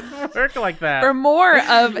doesn't work like that. For more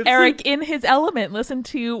of Eric in his element, listen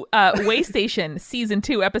to Way Station Season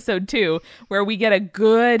 2, Episode 2, where we get a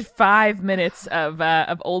good 5 minutes of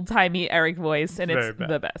old-timey Eric voice, and it's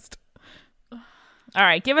the best. All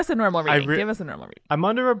right, give us a normal reading. I'm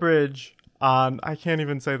under a bridge on, I can't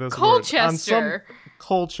even say this Colchester. word.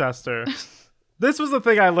 Colchester. This was the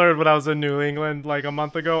thing I learned when I was in New England like a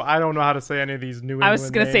month ago. I don't know how to say any of these New England I was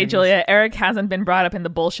going to say, Julia, Eric hasn't been brought up in the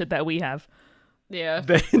bullshit that we have. Yeah.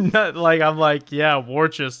 I'm like, yeah,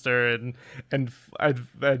 Worcester and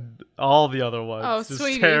all the other ones. Oh,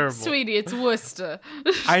 it's sweetie, it's Worcester.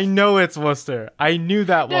 I know it's Worcester. I knew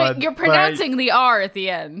that one. You're pronouncing the R at the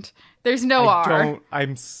end. There's no R.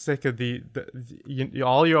 I'm sick of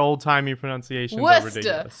all your old-timey pronunciations Worcester. are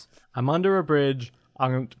ridiculous. I'm under a bridge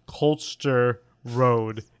on Colchester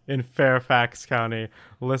Road in Fairfax County,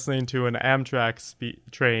 listening to an Amtrak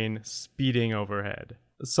train speeding overhead.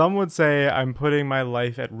 Some would say I'm putting my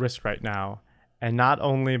life at risk right now, and not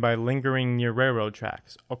only by lingering near railroad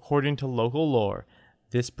tracks. According to local lore,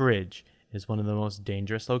 this bridge is one of the most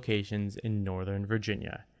dangerous locations in Northern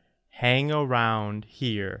Virginia. Hang around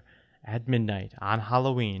here at midnight on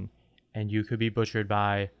Halloween, and you could be butchered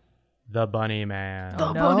by the Bunny Man.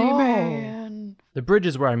 Bunny Man. The bridge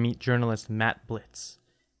is where I meet journalist Matt Blitz.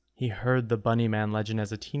 He heard the Bunny Man legend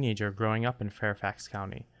as a teenager growing up in Fairfax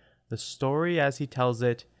County. The story, as he tells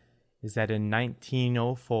it, is that in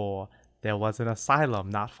 1904, there was an asylum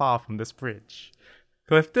not far from this bridge.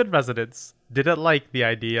 Clifton residents didn't like the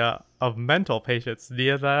idea of mental patients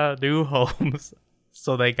near their new homes,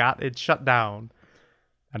 so they got it shut down,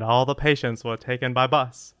 and all the patients were taken by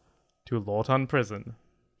bus to Lawton Prison.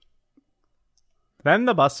 Then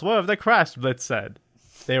the bus swerved and crashed, Blitz said.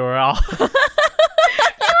 They were all...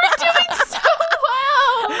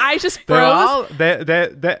 I just froze.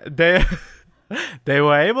 They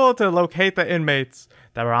were able to locate the inmates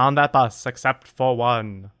that were on that bus, except for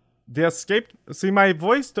one. The escaped... See, my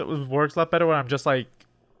voice works a lot better when I'm just, like,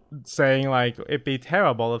 saying, like, it'd be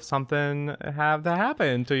terrible if something had to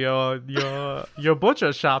happen to your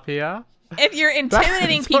butcher shop here. If you're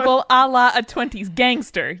intimidating people a la a 20s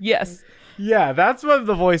gangster, yes. Yeah, that's when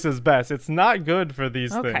the voice is best. It's not good for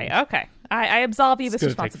these things. Okay. I absolve you this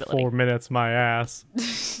responsibility. Take 4 minutes, my ass. Do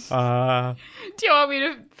you want me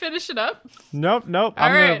to finish it up? Nope.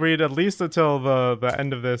 I'm going to read at least until the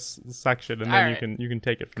end of this section, and then you can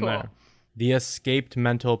take it from there. The escaped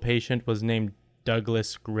mental patient was named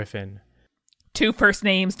Douglas Griffin. 2 first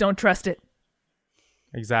names, don't trust it.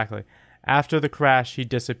 Exactly. After the crash, he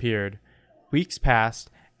disappeared. Weeks passed,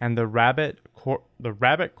 and the rabbit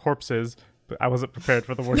corpses... I wasn't prepared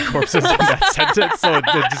for the word corpses in that sentence, so it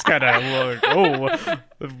just kind of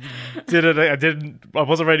I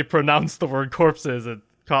wasn't ready to pronounce the word corpses. It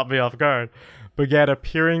caught me off guard. Began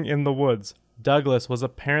appearing in the woods. Douglas was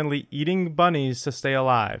apparently eating bunnies to stay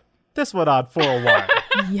alive. This went on for a while.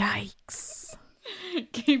 Yikes.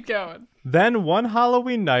 Keep going. Then one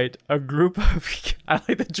Halloween night, a group of... I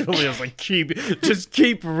like that Julia's like, keep reading. Just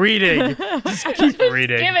keep reading.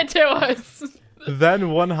 Give it to us. Then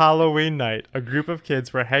one Halloween night, a group of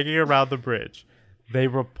kids were hanging around the bridge. They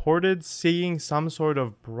reported seeing some sort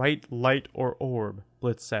of bright light or orb,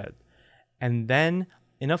 Blitz said. And then,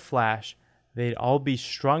 in a flash, they'd all be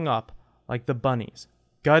strung up like the bunnies,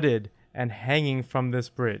 gutted and hanging from this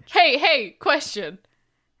bridge. Hey, question.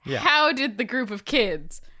 Yeah. How did the group of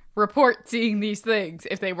kids report seeing these things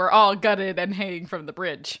if they were all gutted and hanging from the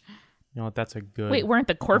bridge? You know what? That's a good Wait, weren't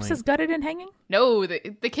the corpses point. gutted and hanging? No,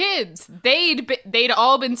 the kids. They'd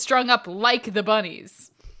all been strung up like the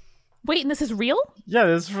bunnies. Wait, and this is real? Yeah,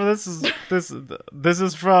 this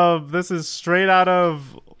is straight out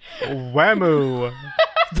of whamu.org.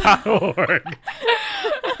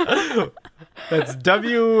 That's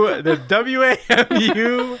WAMU.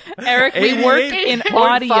 Eric, we work in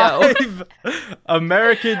audio.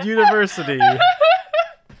 American University.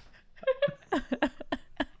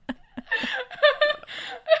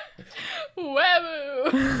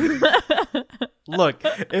 Whamu. Look,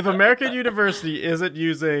 if American University isn't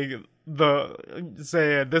using you're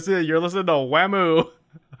listening to whamu,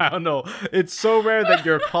 I don't know. It's so rare that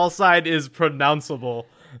your call sign is pronounceable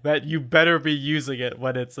that you better be using it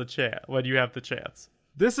when when you have the chance.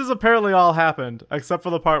 This has apparently all happened, except for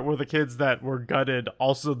the part where the kids that were gutted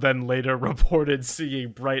also then later reported seeing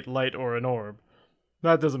bright light or an orb.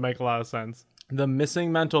 That doesn't make a lot of sense. The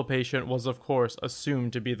missing mental patient was, of course,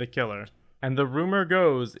 assumed to be the killer. And the rumor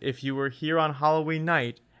goes, if you were here on Halloween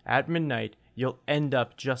night, at midnight, you'll end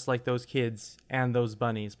up just like those kids and those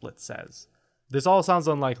bunnies, Blitz says. This all sounds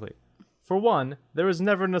unlikely. For one, there was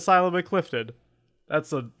never an asylum at Clifton.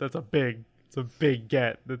 That's a big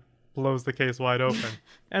get that blows the case wide open.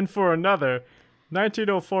 And for another,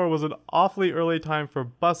 1904 was an awfully early time for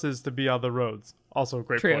buses to be on the roads. Also a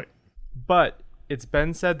great point. But it's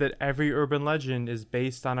been said that every urban legend is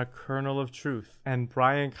based on a kernel of truth, and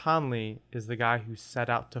Brian Conley is the guy who set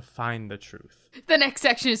out to find the truth. The next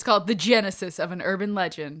section is called The Genesis of an Urban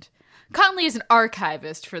Legend. Conley is an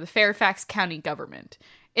archivist for the Fairfax County government.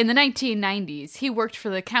 In the 1990s, he worked for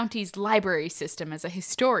the county's library system as a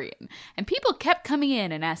historian, and people kept coming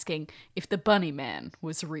in and asking if the Bunny Man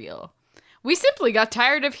was real. We simply got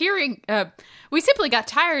tired of having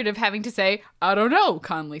to say, I don't know,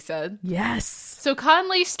 Conley said. Yes. So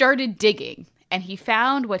Conley started digging, and he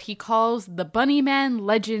found what he calls the Bunny Man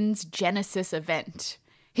Legends Genesis event.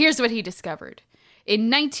 Here's what he discovered.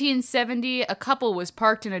 In 1970, a couple was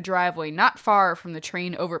parked in a driveway not far from the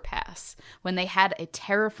train overpass when they had a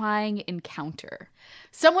terrifying encounter.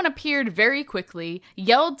 Someone appeared very quickly,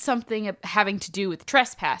 yelled something having to do with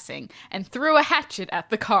trespassing, and threw a hatchet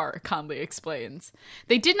at the car, Conley explains.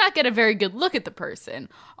 They did not get a very good look at the person.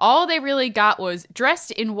 All they really got was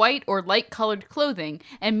dressed in white or light-colored clothing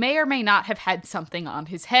and may or may not have had something on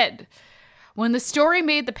his head. When the story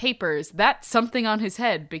made the papers, that something on his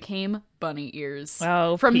head became bunny ears.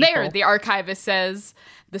 Oh, From people. there, the archivist says,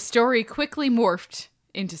 the story quickly morphed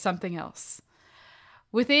into something else.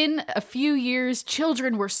 Within a few years,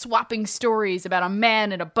 children were swapping stories about a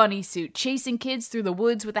man in a bunny suit chasing kids through the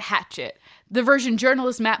woods with a hatchet. The version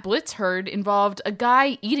journalist Matt Blitz heard involved a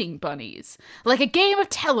guy eating bunnies. Like a game of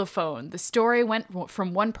telephone, the story went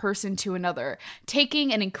from one person to another,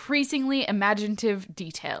 taking an increasingly imaginative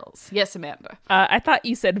details. Yes, Amanda? I thought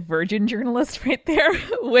you said virgin journalist right there,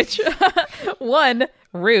 which, one,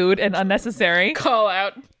 rude and unnecessary. Call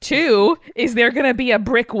out. Two, is there going to be a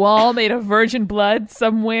brick wall made of virgin blood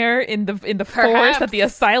somewhere in the forest that the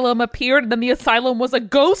asylum appeared, and then the asylum was a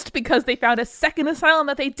ghost because they found a second asylum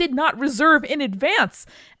that they did not reserve in advance,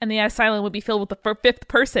 and the asylum would be filled with the fifth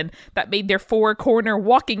person that made their four-corner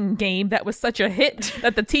walking game that was such a hit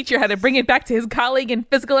that the teacher had to bring it back to his colleague in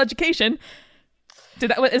physical education. Is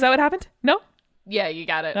that what happened? No? Yeah, you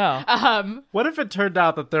got it. Oh. What if it turned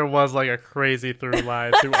out that there was like a crazy through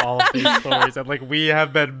line through all of these stories, and like we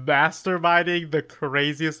have been masterminding the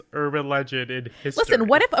craziest urban legend in history? Listen,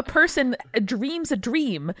 what if a person dreams a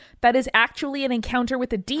dream that is actually an encounter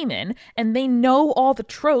with a demon, and they know all the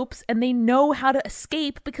tropes and they know how to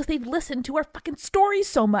escape because they've listened to our fucking stories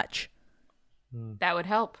so much? That would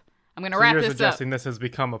help. I'm going to wrap this up. You're suggesting this has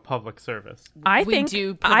become a public service. I we think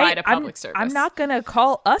do provide a public service. I'm not going to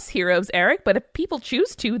call us heroes, Eric, but if people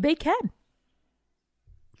choose to, they can.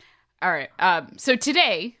 All right. So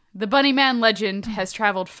today, the Bunny Man legend has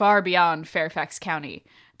traveled far beyond Fairfax County.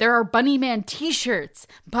 There are Bunny Man t-shirts,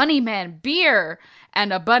 Bunny Man beer,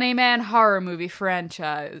 and a Bunny Man horror movie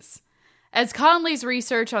franchise. As Conley's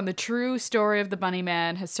research on the true story of the Bunny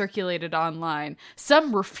Man has circulated online,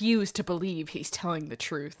 some refuse to believe he's telling the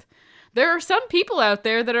truth. There are some people out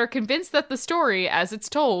there that are convinced that the story, as it's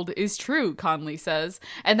told, is true, Conley says,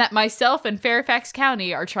 and that myself and Fairfax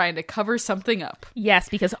County are trying to cover something up. Yes,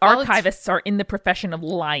 because archivists are in the profession of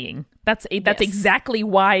lying. That's exactly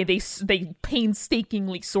why they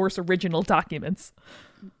painstakingly source original documents.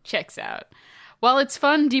 Checks out. While it's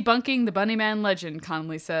fun debunking the Bunny Man legend,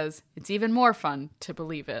 Conley says, it's even more fun to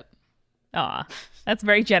believe it. Aw, that's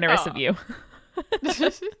very generous of you.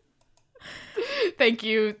 Thank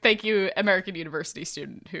you, American University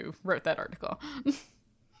student who wrote that article.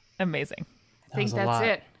 Amazing. I think that's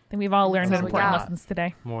it. I think we've all learned important lessons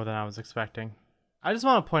today. More than I was expecting. I just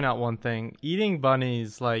want to point out one thing. Eating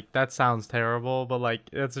bunnies, like, that sounds terrible, but, like,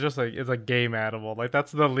 it's just, like, it's a game animal. Like,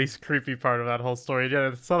 that's the least creepy part of that whole story. Yeah,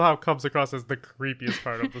 it somehow comes across as the creepiest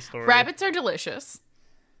part of the story. Rabbits are delicious.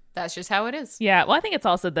 That's just how it is. Yeah, well, I think it's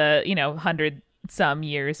also the, 100-some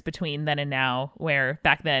years between then and now, where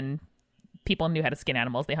back then people knew how to skin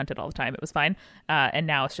animals. They hunted all the time. It was fine. And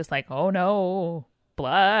now it's just like, oh, no,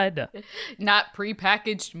 blood. Not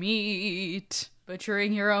prepackaged meat.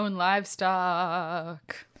 Butchering your own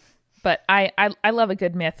livestock. But I love a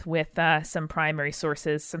good myth with some primary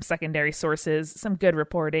sources, some secondary sources, some good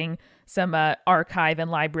reporting, some archive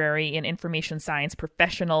and library and information science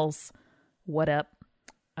professionals. What up?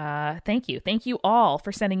 Thank you. Thank you all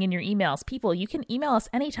for sending in your emails. People, you can email us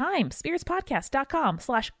anytime.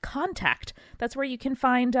 spiritspodcast.com/contact. That's where you can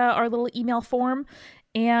find our little email form.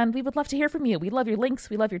 And we would love to hear from you. We love your links.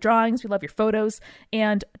 We love your drawings. We love your photos.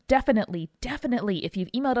 And definitely, if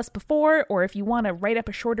you've emailed us before, or if you want to write up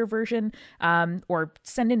a shorter version or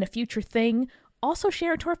send in a future thing, also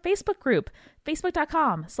share it to our Facebook group,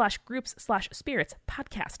 facebook.com/groups/spirits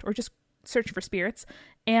podcast, or just search for spirits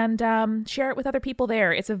and share it with other people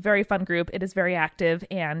there. It's a very fun group. It is very active,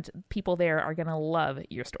 and people there are going to love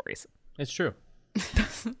your stories. It's true.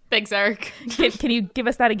 Thanks, Eric. Can you give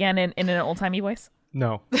us that again in an old-timey voice?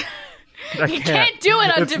 No. You can't do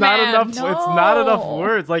it on it's demand. Not enough, no. It's not enough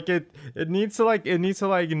words. Like it needs to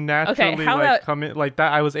naturally come in like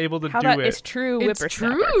that. I was able to do it. It's true. It's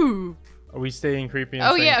true. Are we staying creepy? And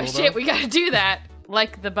oh yeah, cool, shit. though? We gotta do that.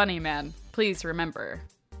 Like the bunny man. Please remember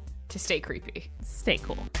to stay creepy. Stay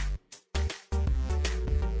cool.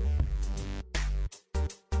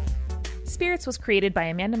 Spirits was created by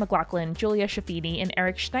Amanda McLaughlin, Julia Shafini, and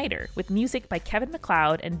Eric Schneider, with music by Kevin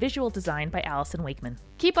MacLeod and visual design by Allison Wakeman.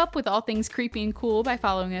 Keep up with all things creepy and cool by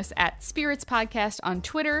following us at Spirits Podcast on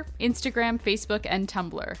Twitter, Instagram, Facebook, and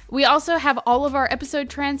Tumblr. We also have all of our episode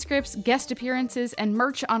transcripts, guest appearances, and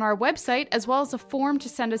merch on our website, as well as a form to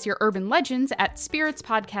send us your urban legends at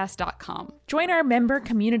spiritspodcast.com. Join our member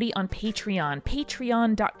community on Patreon,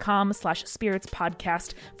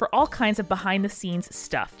 patreon.com/spiritspodcast, for all kinds of behind-the-scenes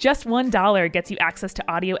stuff. Just $1 gets you access to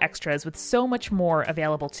audio extras with so much more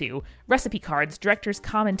available too. Recipe cards, director's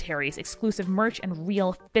commentaries, exclusive merch, and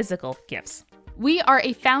real physical gifts. We are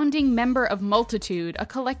a founding member of Multitude, a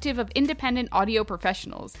collective of independent audio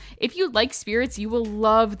professionals. If you like spirits, you will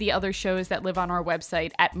love the other shows that live on our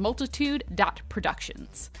website at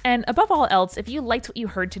multitude.productions. And above all else, if you liked what you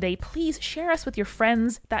heard today, please share us with your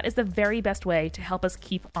friends. That is the very best way to help us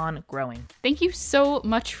keep on growing. Thank you so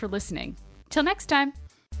much for listening. Till next time.